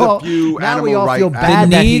 There's now always we're all- a few now animal we all right feel bad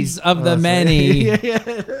The that needs he's- of the Oh, many.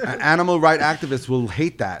 animal right activists will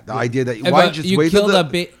hate that. The idea that But why just you wait till killed the, a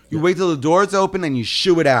bit- you wait till the doors open and you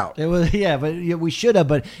shoo it out. It was but yeah, we should have.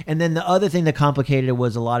 But and then the other thing that complicated it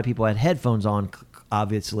was a lot of people had headphones on,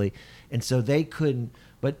 obviously, and so they couldn't.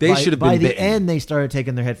 But They should have by been the bitten. end, they started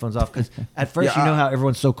taking their headphones off because at first, Yeah, you know how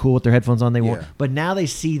everyone's so cool with their headphones on, they won't. Yeah. But now they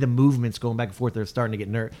see the movements going back and forth. They're starting to get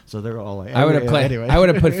nervous, so they're all like, I would have played. Anyway. I would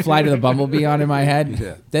have put "Fly to the Bumblebee" on in my head.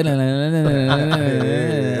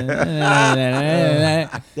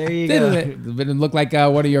 There you go. It would look like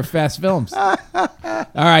one of your fast films. All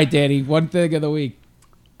right, Danny. One thing of the week.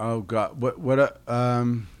 Oh God, what?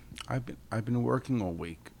 I've been working all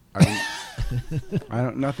week. I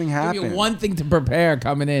don't. Nothing Give happened. you one thing to prepare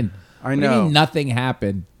coming in. I What do you know. mean nothing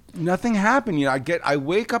happened? Nothing happened. You know, I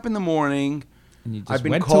wake up in the morning. And you just I've been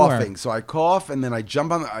went to coughing, work. so I cough and then I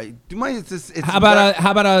jump on. I do my. It's How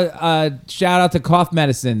about a shout out to cough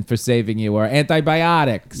medicine for saving you, or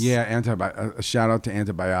antibiotics? a shout out to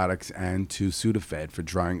antibiotics and to Sudafed for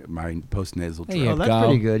drying my postnasal There drip. you Oh, that's go.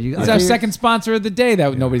 pretty good. It's our second sponsor of the day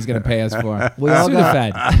that nobody's going to pay us for. We all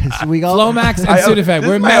Sudafed. got. We all Flomax and Sudafed.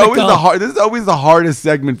 We're This is always the hardest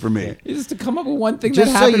segment for me. Just to come up with one thing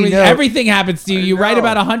Just that so happened. you with know- Everything happens to you. You write know.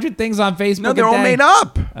 about 100 things on Facebook. No, a they're all day. made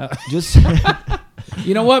up. just.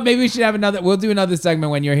 You know what? Maybe we should have another. We'll do another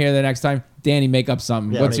segment when you're here the next time. Danny, make up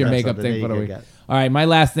something. Yeah, What's make your up makeup something. thing There for the you week? go. All right, my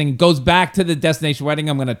last thing goes back to the destination wedding.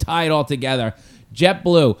 I'm going to tie it all together.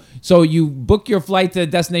 JetBlue. So you book your flight to the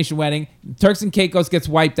destination wedding. Turks and Caicos gets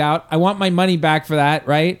wiped out. I want my money back for that,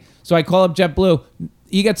 right? So I call up JetBlue.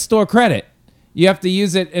 You get store credit. You have to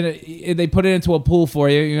use it. They put it into a pool for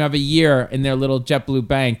you. You have a year in their little JetBlue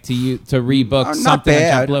bank to rebook Not something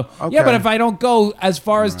bad. on JetBlue. Okay. Yeah, but if I don't go as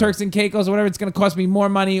far as Turks and Caicos or whatever, it's going to cost me more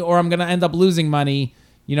money, or I'm going to end up losing money.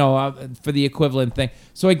 For the equivalent thing.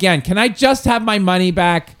 So again, can I just have my money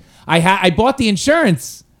back? I bought the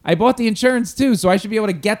insurance. I bought the insurance too, so I should be able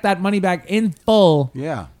to get that money back in full.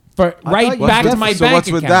 Yeah. For right thought you back to definitely- my So bank what's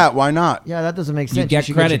account. with that? Why not? Yeah, that doesn't make sense. You get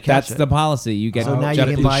should credit. your That's cash the out. policy. You get So now you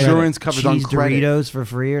just- can buy insurance covers on cheese credit. Doritos for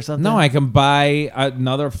free or something. No, I can buy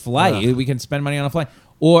another flight. Ugh. We can spend money on a flight.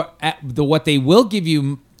 Or what they will give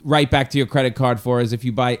you right back to your credit card for is if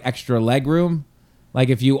you buy extra leg room. Like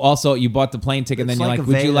if you bought the plane ticket, and then It's you're like like, a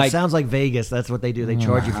would you Vegas- like It sounds like Vegas. That's what they do. They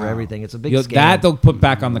charge you for everything. It's a big scam. that they'll put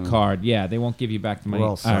back on the card. Yeah, they won't give you back the money. We're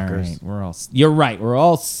all suckers. right, you're right. We're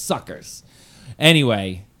all suckers.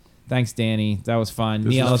 Anyway, thanks, Danny. That was fun.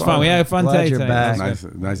 Neil, it was fun. We had a fun Glad day you're today. back.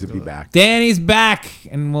 Nice to be back. Danny's back,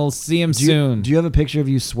 and we'll see him soon. Do you have a picture of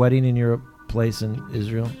you sweating in your place in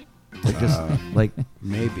Israel? Like just like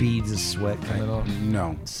maybe. beads of sweat coming off.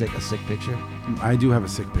 No, A sick picture. I do have a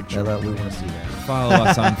sick picture. Yeah, we want to see that. Follow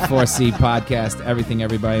us on 4C Podcast, Everything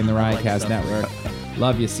Everybody in the Riotcast Network.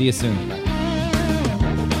 Love you. See you soon.